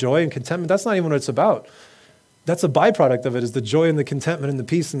find joy and contentment. That's not even what it's about. That's a byproduct of it, is the joy and the contentment and the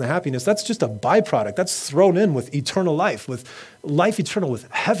peace and the happiness. That's just a byproduct. That's thrown in with eternal life, with life eternal, with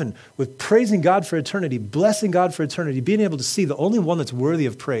heaven, with praising God for eternity, blessing God for eternity, being able to see the only one that's worthy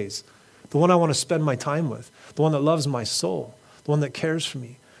of praise, the one I want to spend my time with, the one that loves my soul, the one that cares for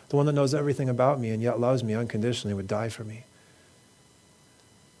me, the one that knows everything about me and yet loves me unconditionally, would die for me.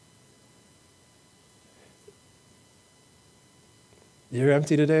 You're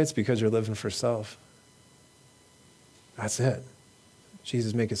empty today, it's because you're living for self. That's it.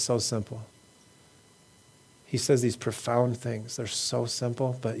 Jesus makes it so simple. He says these profound things. They're so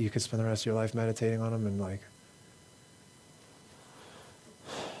simple, but you could spend the rest of your life meditating on them and like,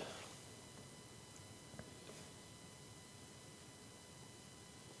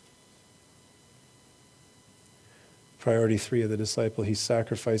 priority 3 of the disciple,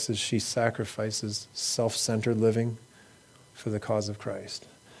 she sacrifices self-centered living for the cause of Christ.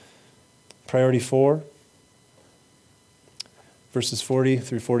 Priority 4, verses 40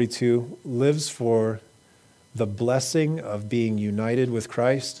 through 42, lives for the blessing of being united with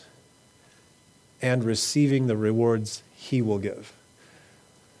Christ and receiving the rewards he will give.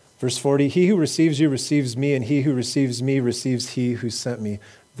 Verse 40, he who receives you receives me, and he who receives me receives he who sent me.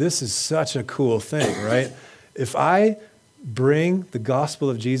 This is such a cool thing, right? If I bring the gospel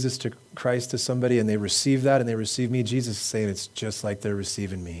of Jesus to Christ to somebody and they receive that and they receive me, Jesus is saying it's just like they're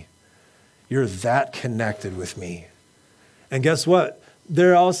receiving me. You're that connected with me. And guess what?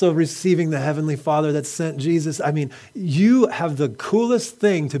 They're also receiving the Heavenly Father that sent Jesus. I mean, you have the coolest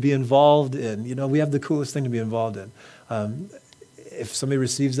thing to be involved in. You know, we have the coolest thing to be involved in. If somebody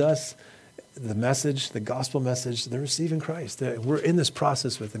receives us, the message, the gospel message, they're receiving Christ. We're in this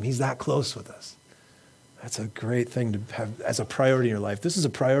process with him. He's that close with us. That's a great thing to have as a priority in your life. This is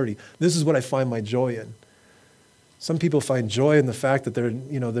a priority. This is what I find my joy in. Some people find joy in the fact that their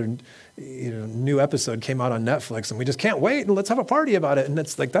new episode came out on Netflix and we just can't wait and let's have a party about it. And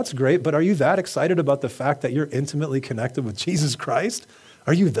it's like, that's great, but are you that excited about the fact that you're intimately connected with Jesus Christ?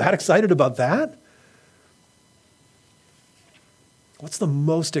 Are you that excited about that? What's the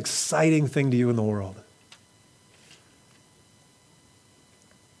most exciting thing to you in the world?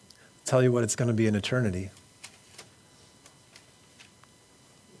 I'll tell you what it's going to be in eternity.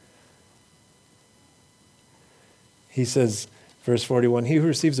 He says, verse 41, he who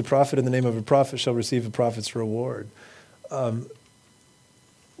receives a prophet in the name of a prophet shall receive a prophet's reward.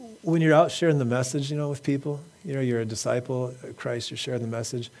 When you're out sharing the message, with people, you're a disciple of Christ, you're sharing the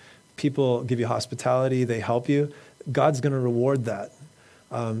message, people give you hospitality, they help you, God's going to reward that.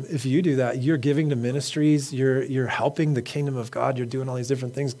 If you do that, you're giving to ministries, you're helping the kingdom of God, you're doing all these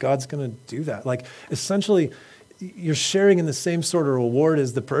different things, God's going to do that. Like, essentially, you're sharing in the same sort of reward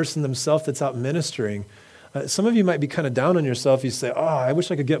as the person themselves that's out ministering. Some of you might be kind of down on yourself. You say, I wish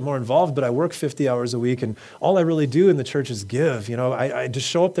I could get more involved, but I work 50 hours a week, and all I really do in the church is give. I just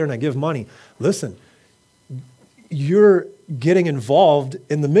show up there and I give money. Listen, you're getting involved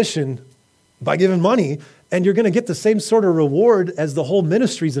in the mission by giving money, and you're going to get the same sort of reward as the whole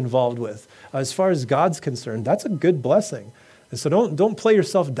ministry's involved with. As far as God's concerned, that's a good blessing. And so don't play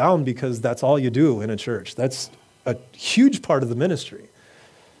yourself down because that's all you do in a church. That's a huge part of the ministry.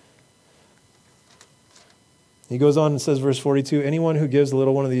 He goes on and says, verse 42, anyone who gives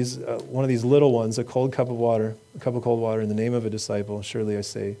one of these little ones a cup of cold water in the name of a disciple, surely I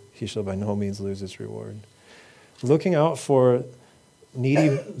say, he shall by no means lose his reward. Looking out for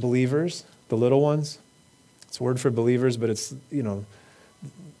needy believers, the little ones. It's a word for believers, but it's, the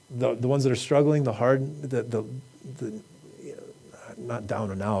ones that are struggling, the hard, the not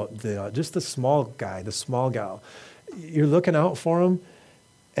down and out, just the small guy, the small gal. You're looking out for them,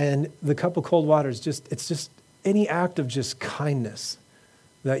 and the cup of cold water is just any act of just kindness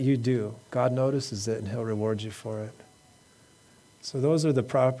that you do, God notices it and he'll reward you for it. So those are the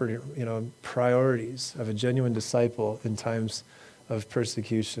priorities of a genuine disciple in times of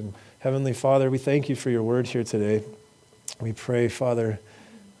persecution. Heavenly Father, we thank you for your word here today. We pray, Father,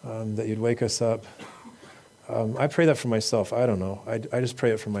 that you'd wake us up. I pray that for myself. I don't know. I just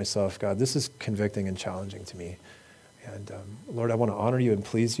pray it for myself, God. This is convicting and challenging to me. And Lord, I want to honor you and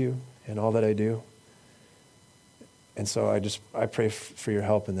please you in all that I do. And so I pray for your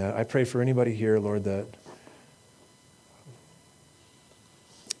help in that. I pray for anybody here, Lord, that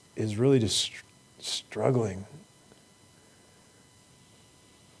is really just struggling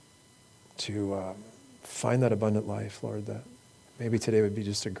to find that abundant life, Lord, that maybe today would be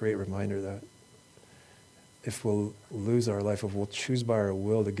just a great reminder that if we'll lose our life, if we'll choose by our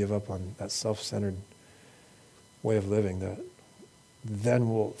will to give up on that self-centered way of living, that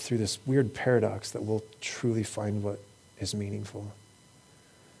then we'll, through this weird paradox, that we'll truly find what is meaningful.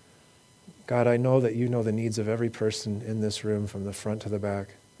 God, I know that you know the needs of every person in this room from the front to the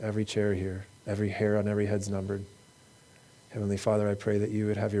back, every chair here, every hair on every head's numbered. Heavenly Father, I pray that you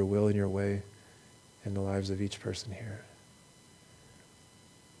would have your will and your way in the lives of each person here.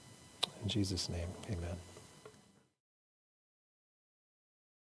 In Jesus' name, amen.